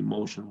 mentally,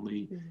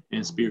 emotionally,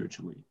 and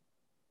spiritually?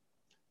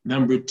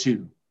 Number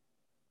 2,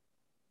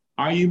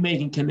 are you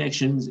making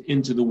connections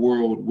into the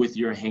world with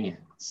your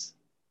hands?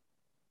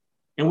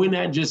 And we're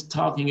not just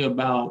talking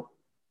about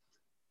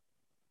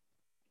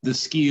the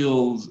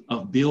skills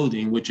of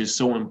building, which is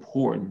so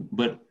important,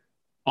 but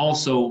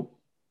also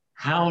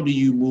how do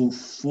you move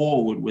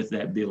forward with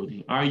that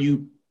building? Are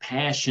you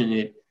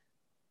passionate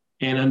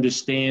and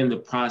understand the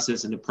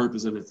process and the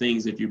purpose of the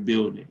things that you're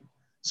building.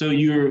 So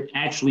you're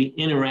actually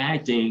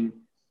interacting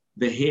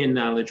the head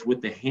knowledge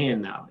with the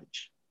hand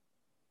knowledge.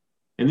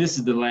 And this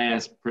is the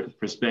last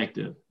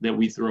perspective that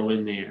we throw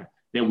in there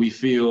that we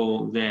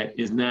feel that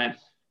is not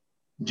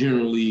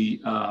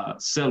generally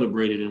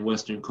celebrated in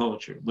Western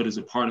culture, but is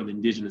a part of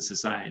indigenous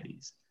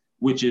societies,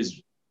 which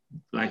is,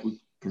 like we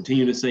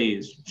continue to say,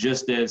 is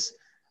just as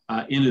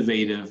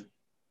innovative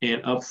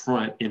and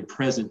upfront and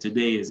present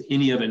today as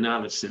any other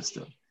knowledge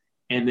system.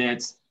 And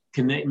that's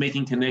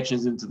making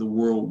connections into the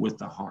world with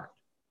the heart.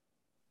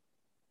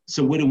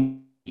 So what do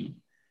we need?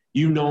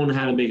 You know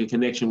how to make a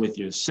connection with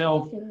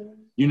yourself.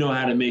 You know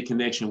how to make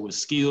connection with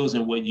skills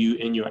and what you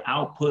and your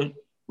output,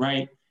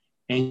 right?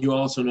 And you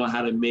also know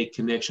how to make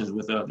connections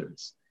with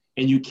others.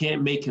 And you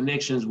can't make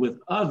connections with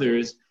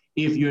others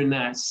if you're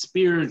not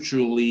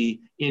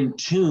spiritually in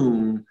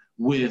tune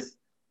with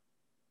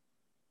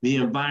the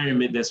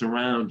environment that's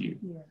around you.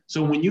 Yeah.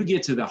 So when you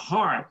get to the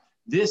heart,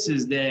 this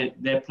is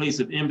that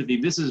place of empathy.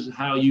 This is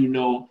how you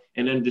know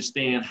and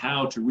understand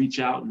how to reach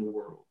out in the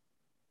world,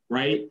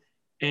 right?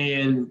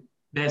 And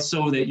that's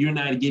so that you're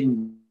not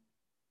getting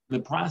the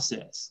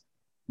process,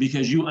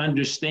 because you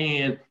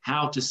understand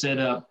how to set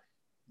up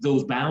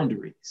those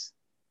boundaries.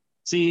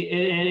 See,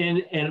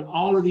 and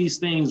all of these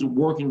things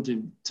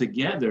working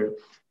together,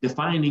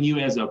 defining you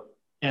as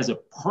a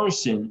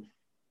person,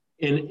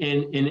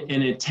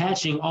 and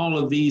attaching all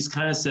of these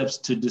concepts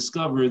to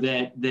discover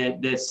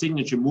that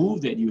signature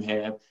move that you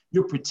have,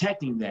 you're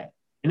protecting that.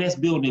 And that's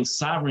building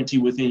sovereignty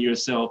within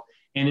yourself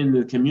and in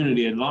the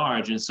community at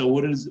large. And so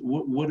what does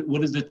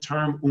the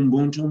term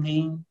Ubuntu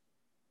mean?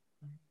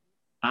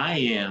 I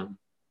am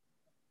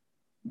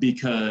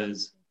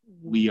because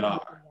we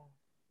are.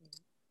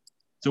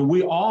 So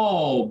we're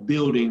all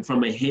building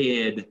from a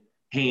head,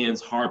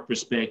 hands, heart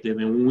perspective.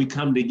 And when we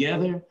come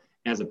together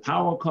as a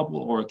power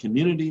couple or a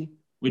community,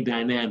 we're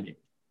dynamic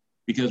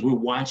because we're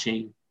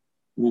watching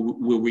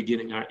where we're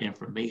getting our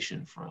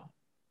information from.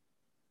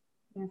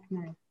 That's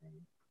nice.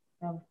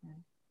 That was nice.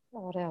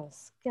 Oh, that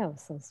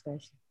was so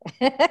special.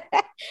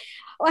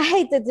 Well, I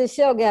hate that this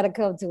show got to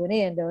come to an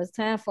end, though. It's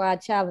time for our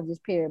challenges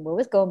period, but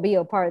it's going to be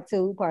a part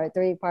 2, part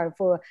 3, part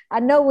 4.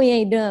 I know we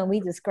ain't done. We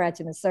just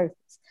scratching the surface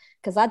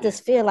because I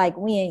just feel like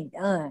we ain't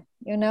done,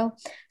 you know?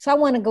 So I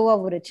want to go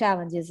over the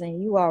challenges,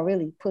 and you all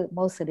really put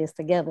most of this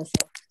together.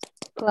 So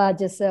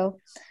applaud yourself.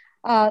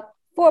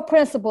 4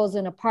 principles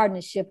in a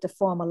partnership to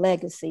form a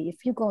legacy.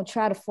 If you're going to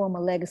try to form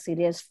a legacy,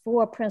 there's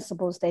 4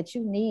 principles that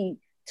you need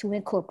to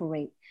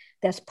incorporate.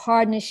 That's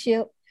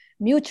partnership,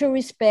 mutual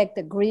respect,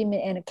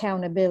 agreement, and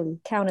accountability.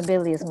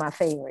 Accountability is my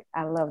favorite.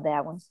 I love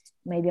that one.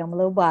 Maybe I'm a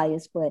little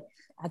biased, but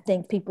I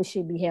think people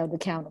should be held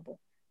accountable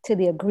to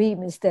the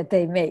agreements that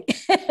they make.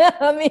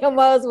 Me and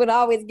Mose would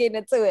always get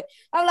into it.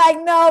 I'm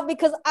like, no,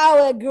 because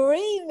our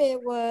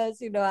agreement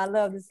was, I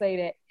love to say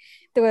that.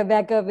 Throw it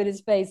back up in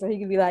his face so he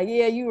can be like,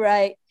 yeah, you're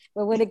right.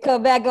 But when it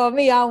come back on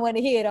me, I don't want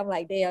to hear it. I'm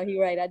like, damn,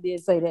 you're right. I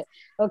did say that.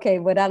 Okay,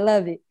 but I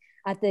love it.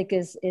 I think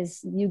is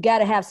you got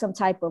to have some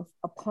type of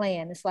a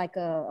plan. It's like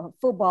a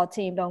football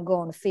team don't go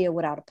on the field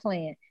without a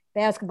plan.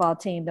 Basketball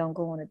team don't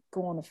go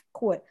on the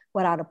court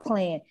without a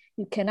plan.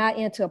 You cannot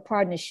enter a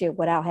partnership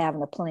without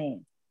having a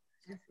plan.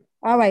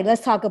 All right,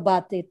 let's talk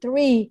about the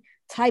 3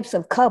 types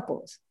of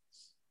couples.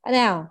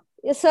 Now,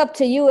 it's up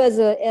to you as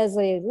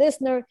a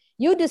listener.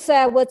 You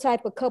decide what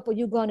type of couple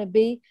you're going to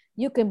be.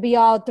 You can be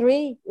all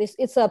 3.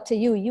 It's up to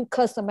you. You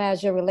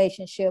customize your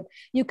relationship.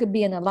 You could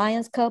be an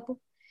alliance couple.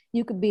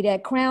 You could be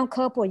that crown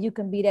couple, or you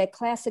can be that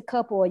classic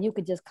couple, or you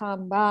could just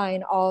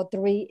combine all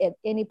 3 at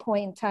any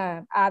point in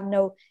time. I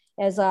know,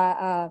 as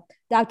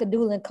Dr.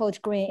 Doolin and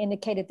Coach Green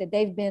indicated, that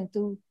they've been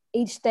through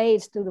each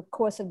stage through the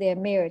course of their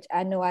marriage.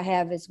 I know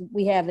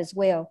we have as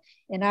well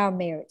in our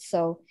marriage.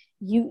 So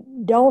you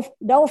don't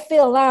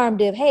feel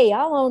alarmed if, hey,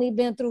 I've only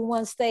been through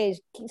one stage.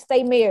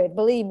 Stay married.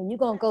 Believe me, you're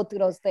going to go through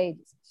those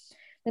stages.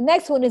 The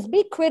next one is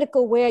be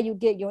critical where you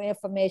get your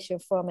information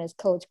from, as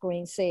Coach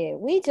Green said.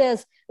 We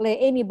just let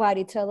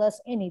anybody tell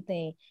us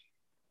anything.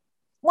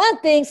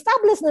 One thing,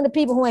 stop listening to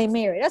people who ain't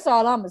married. That's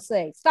all I'm going to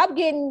say. Stop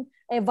getting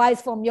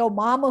advice from your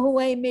mama who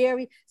ain't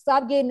married.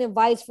 Stop getting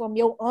advice from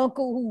your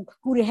uncle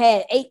who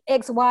had 8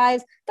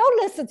 ex-wives.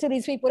 Don't listen to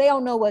these people. They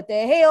don't know what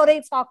the hell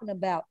they talking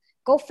about.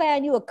 Go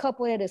find you a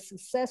couple that is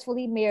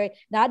successfully married.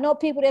 Now, I know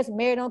people that's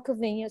married on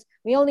convenience.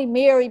 We only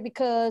marry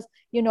because,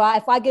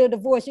 if I get a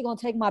divorce, you're going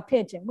to take my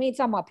pension. We ain't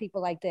talking about people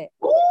like that,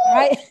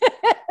 right?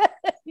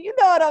 You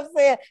know what I'm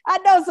saying? I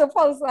know some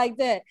folks like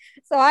that.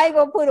 So I ain't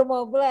going to put them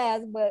on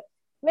blast, but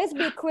let's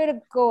be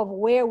critical of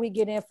where we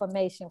get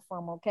information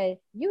from, okay?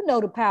 You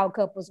know the power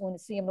couples when you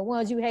see them, the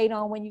ones you hate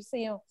on when you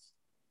see them.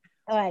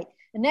 All right.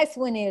 The next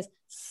one is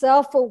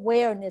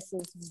self-awareness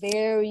is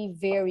very,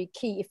 very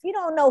key. If you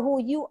don't know who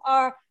you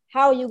are,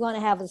 how are you going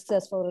to have a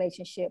successful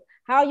relationship?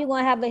 How are you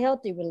going to have a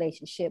healthy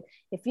relationship?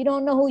 If you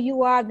don't know who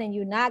you are, then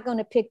you're not going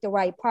to pick the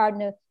right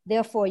partner.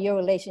 Therefore, your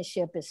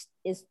relationship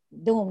is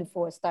doomed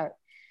before it starts.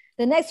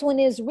 The next one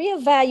is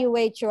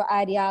reevaluate your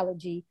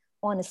ideology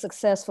on a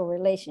successful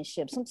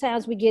relationship.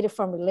 Sometimes we get it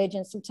from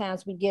religion.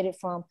 Sometimes we get it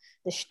from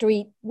the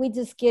street. We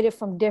just get it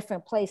from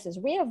different places.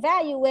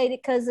 Reevaluate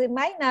it because it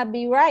might not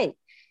be right.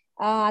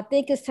 I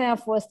think it's time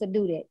for us to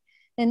do that.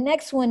 The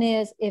next one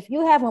is, if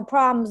you're having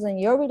problems in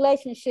your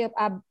relationship,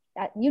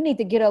 you need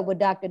to get up with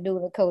Dr.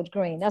 Dooley and Coach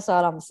Green. That's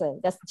all I'm gonna say.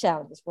 That's the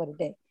challenges for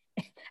today.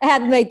 I had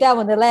to make that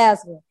one the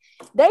last one.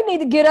 They need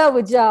to get up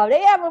with y'all.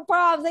 They having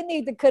problems. They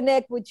need to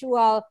connect with you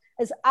all.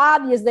 It's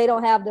obvious they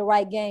don't have the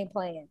right game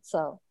plan.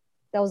 So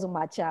those are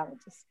my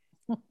challenges.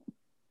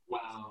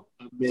 Wow,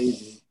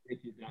 amazing.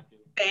 Thank you, Dr.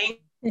 Thank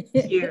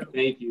you.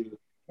 Thank you.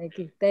 Thank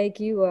you. Thank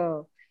you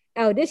all.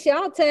 Oh, this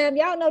y'all time.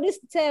 Y'all know this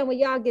is the time when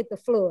y'all get the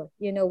floor,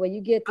 where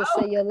you get to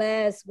say your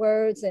last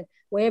words and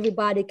where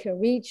everybody can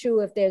reach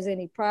you if there's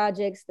any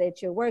projects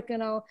that you're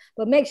working on.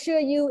 But make sure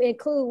you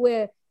include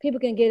where people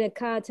can get in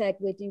contact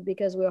with you,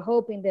 because we're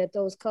hoping that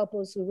those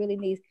couples who really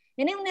need,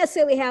 and they don't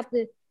necessarily have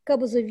to,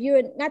 couples, if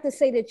you're, not to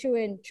say that you're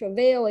in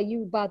travail or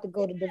you about to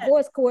go to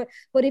divorce court,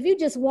 but if you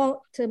just want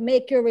to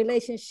make your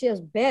relationships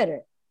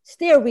better,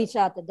 still reach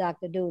out to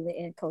Dr. Dooley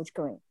and Coach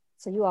Green.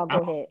 So you all go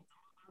ahead.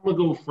 I'm gonna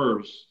go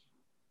first,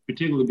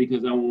 particularly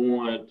because I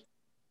want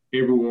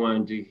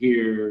everyone to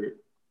hear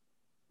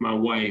my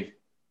wife,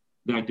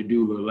 Dr.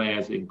 Dooley,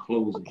 last in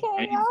closing.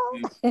 Okay,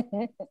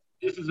 right?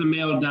 This is a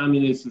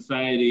male-dominated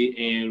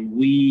society, and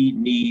we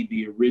need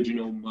the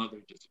original mother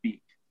to speak.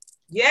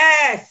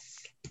 Yes.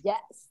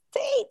 Yes.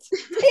 Teach.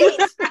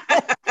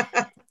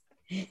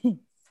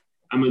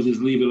 I'm gonna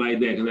just leave it like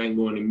that because I can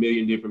go in a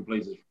million different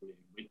places from there.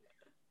 But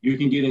you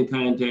can get in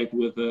contact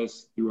with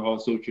us through all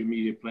social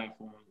media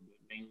platforms, but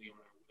mainly on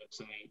our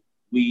website,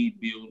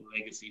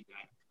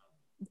 webuildlegacy.com.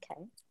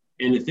 Okay.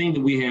 And the thing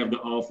that we have to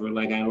offer,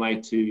 like I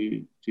like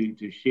to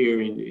share,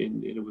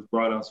 and it was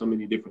brought out so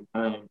many different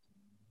times,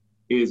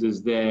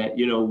 is that,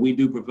 we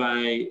do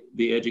provide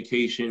the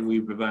education, we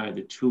provide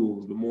the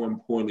tools, but more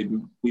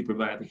importantly, we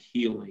provide the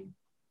healing.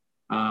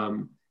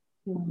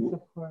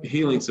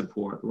 Healing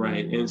support,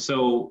 right? Mm-hmm. And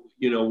so,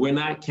 we're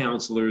not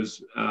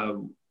counselors,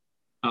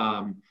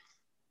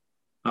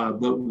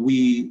 but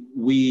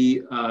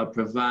we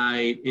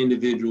provide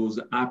individuals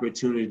the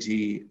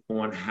opportunity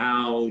on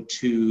how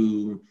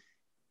to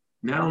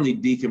not only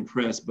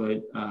decompress,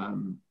 but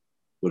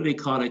what do they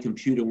call that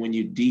computer when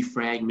you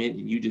defragment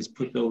and you just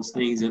put those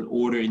things in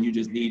order and you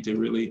just need to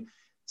really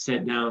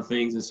set down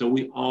things. And so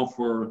we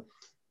offer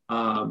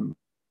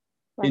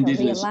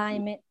indigenous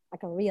realignment.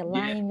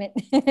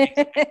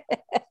 Yeah.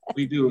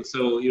 We do.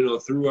 So,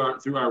 through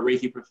our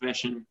Reiki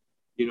profession,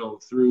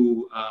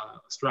 through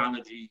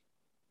astrology,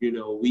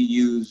 we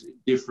use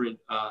different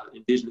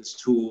indigenous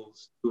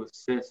tools to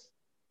assist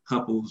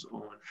couples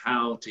on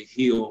how to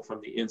heal from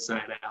the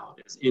inside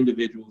out as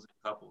individuals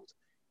and couples.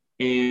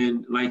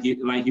 And like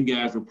you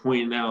guys were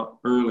pointing out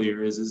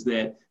earlier, is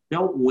that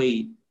don't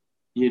wait,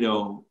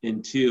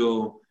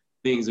 until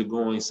things are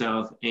going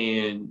south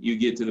and you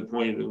get to the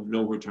point of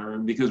no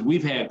return. Because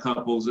we've had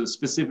couples,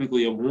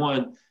 specifically of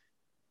one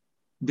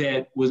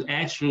that was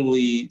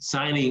actually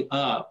signing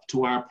up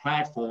to our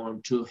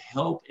platform to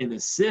help and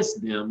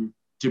assist them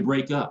to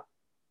break up.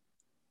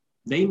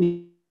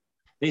 They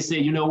say,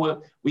 you know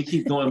what, we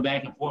keep going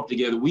back and forth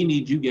together. We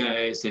need you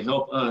guys to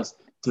help us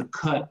to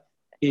cut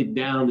it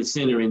down the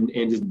center and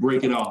just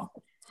break it off.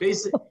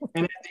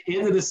 And at the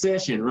end of the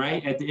session,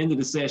 right? At the end of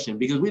the session,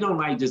 because we don't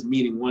like just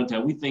meeting one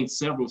time. We think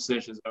several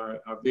sessions are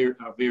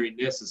very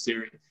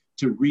necessary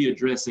to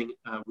readdressing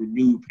a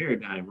renewed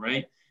paradigm,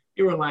 right?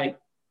 They were like,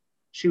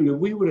 shoot, if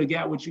we would have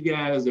got with you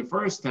guys the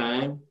first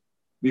time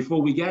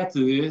before we got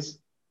to this,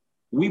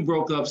 we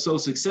broke up so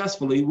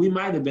successfully, we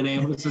might have been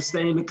able to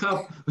sustain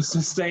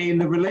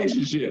the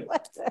relationship.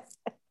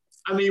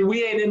 I mean,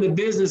 we ain't in the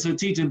business of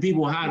teaching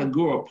people how to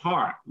grow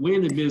apart. We're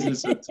in the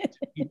business of teaching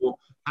people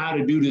how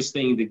to do this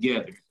thing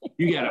together.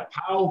 You got a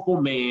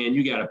powerful man,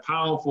 you got a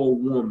powerful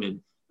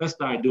woman. Let's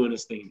start doing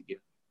this thing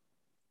together.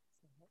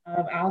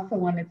 I also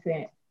wanted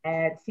to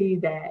add to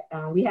that,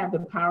 we have the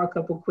Power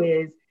Couple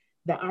Quiz,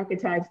 the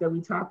archetypes that we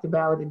talked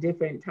about, the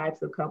different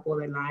types of couple,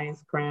 the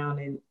Lion's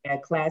Crown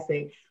and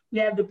Classic. We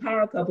have the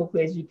Power Couple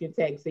Quiz you can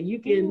take. So you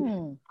can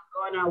go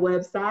on our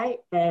website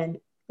and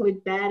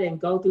click that and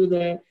go through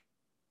the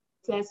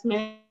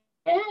assessment.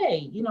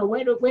 Hey,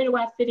 where do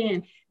I fit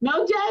in?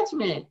 No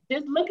judgment.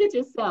 Just look at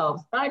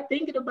yourself. Start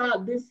thinking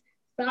about this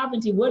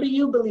sovereignty. What do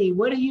you believe?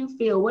 What do you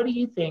feel? What do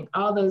you think?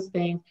 All those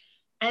things.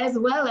 As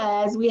well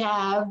as we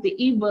have the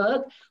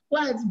ebook,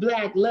 What's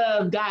Black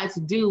Love Got to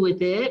Do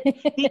with It?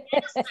 The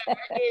answer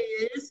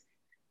is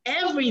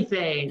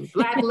everything.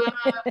 Black love,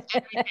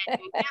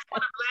 everything. That's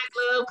when Black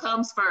love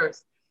comes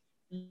first.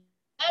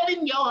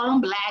 Loving your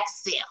own Black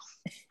self,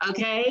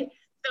 okay?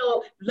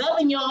 So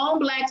loving your own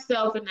Black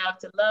self enough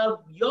to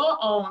love your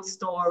own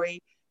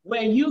story,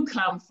 where you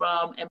come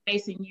from, and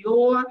basing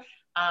your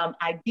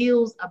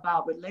ideals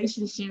about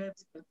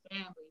relationships and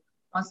family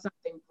on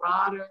something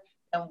broader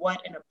than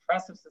what an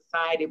oppressive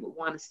society would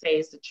want to say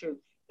is the truth.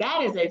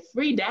 That is a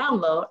free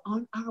download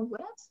on our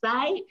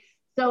website.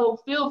 So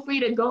feel free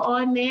to go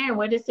on there, and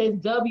when it says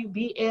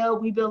WBL,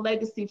 We Build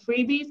Legacy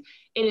Freebies,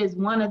 it is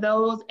one of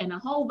those and a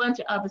whole bunch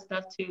of other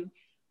stuff too.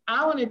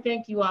 I want to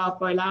thank you all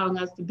for allowing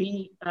us to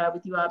be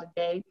with you all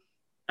today.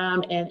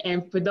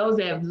 And for those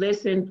that have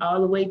listened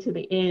all the way to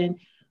the end,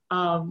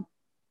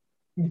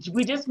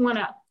 we just want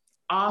to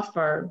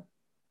offer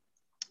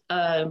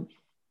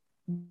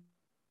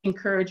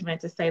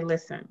encouragement to say,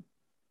 listen,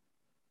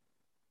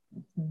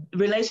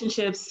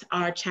 relationships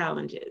are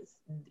challenges.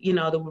 You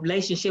know, the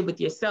relationship with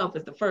yourself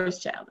is the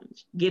first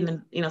challenge.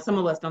 Getting, you know, some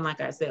of us don't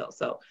like ourselves.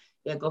 So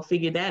yeah, go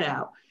figure that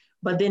out.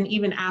 But then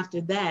even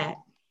after that,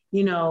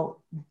 you know,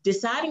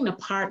 deciding to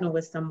partner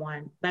with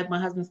someone, like my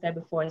husband said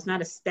before, it's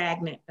not a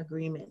stagnant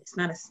agreement. It's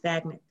not a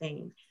stagnant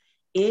thing.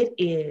 It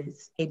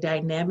is a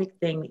dynamic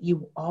thing that you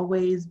will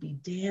always be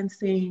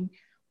dancing,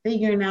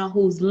 figuring out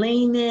who's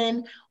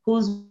leaning,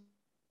 who's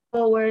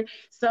forward.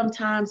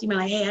 Sometimes you might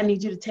like, hey, I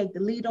need you to take the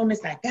lead on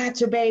this. I got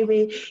you,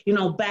 baby. You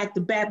know, back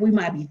to back, we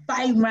might be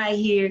fighting right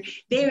here.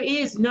 There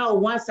is no,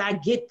 once I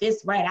get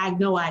this right, I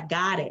know I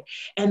got it.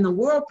 And the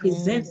world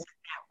presents it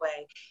that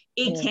way.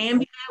 It can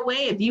be that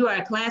way. If you are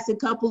a classic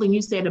couple and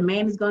you say the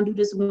man is going to do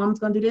this, the woman's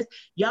going to do this,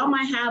 y'all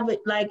might have it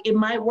like it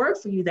might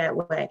work for you that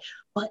way.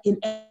 But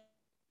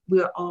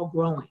we're all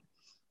growing.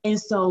 And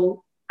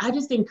so I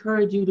just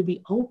encourage you to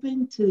be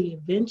open to the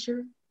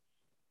adventure.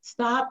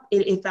 Stop.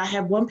 If I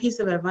have one piece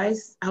of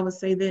advice, I would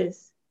say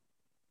this,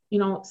 you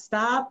know,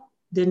 stop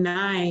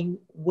denying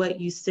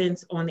what you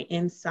sense on the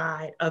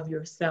inside of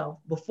yourself.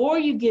 Before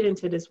you get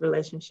into this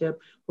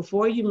relationship,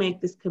 before you make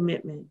this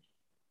commitment,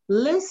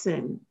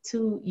 listen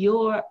to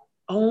your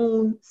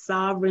own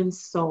sovereign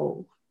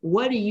soul.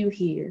 What do you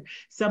hear?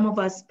 Some of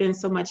us spend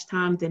so much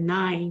time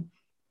denying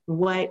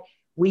what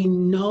we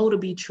know to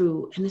be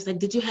true. And it's like,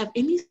 did you have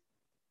any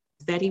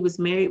that he was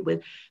married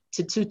with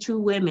to two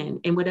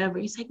women and whatever?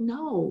 He's like,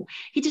 no,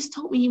 he just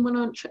told me he went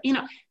on, you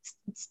know,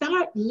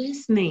 start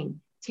listening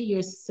to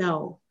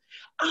yourself,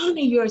 honor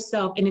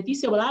yourself. And if you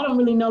say, well, I don't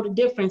really know the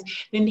difference,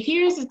 then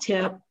here's a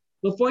tip.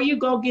 Before you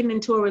go getting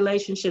into a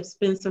relationship,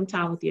 spend some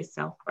time with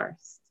yourself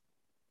first.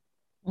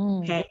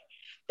 Okay.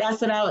 That's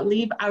what I would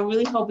leave. I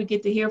really hope we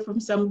get to hear from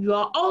some of you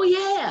all. Oh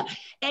yeah.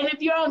 And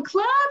if you're on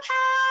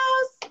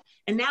Clubhouse,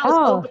 and now it's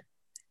open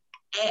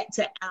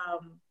to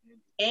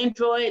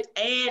Android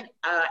and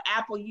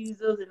Apple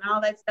users and all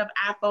that stuff,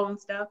 iPhone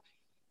stuff.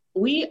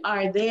 We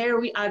are there.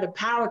 We are the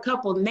Power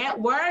Couple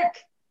Network,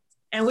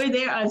 and we're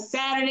there on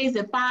Saturdays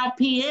at 5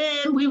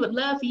 p.m. We would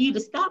love for you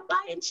to stop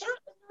by and chat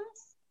with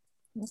us.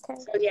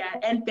 Okay. So yeah,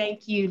 and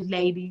thank you,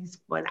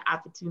 ladies, for the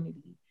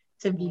opportunity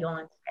to be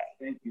on today.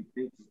 Thank you.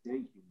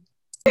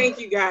 Thank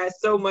you guys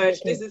so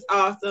much. This is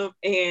awesome.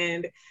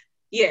 And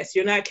yes,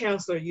 you're not a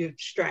counselor, you're a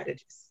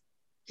strategist.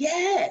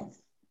 Yes.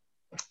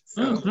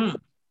 So,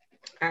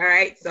 all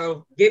right.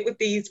 So get with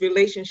these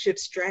relationship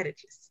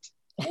strategists,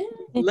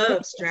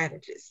 love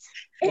strategists.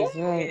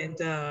 And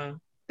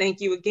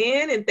thank you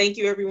again. And thank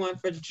you everyone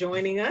for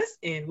joining us.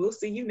 And we'll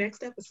see you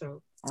next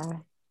episode. All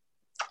right.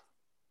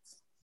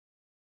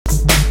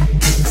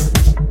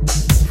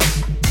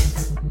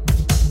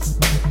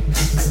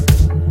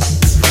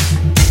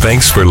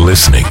 Thanks for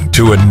listening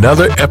to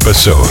another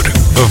episode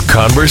of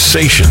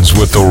Conversations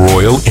with the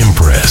Royal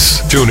Empress.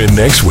 Tune in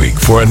next week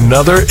for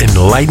another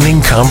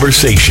enlightening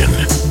conversation.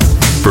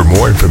 For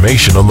more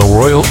information on the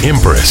Royal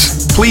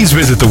Empress, please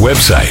visit the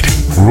website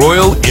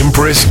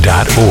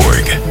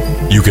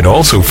royalempress.org. You can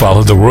also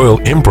follow the Royal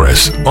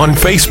Empress on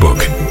Facebook,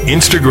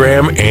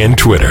 Instagram, and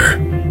Twitter.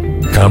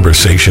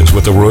 Conversations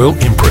with the Royal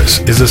Empress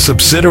is a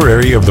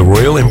subsidiary of the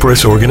Royal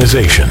Empress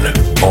Organization.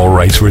 All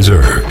rights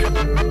reserved.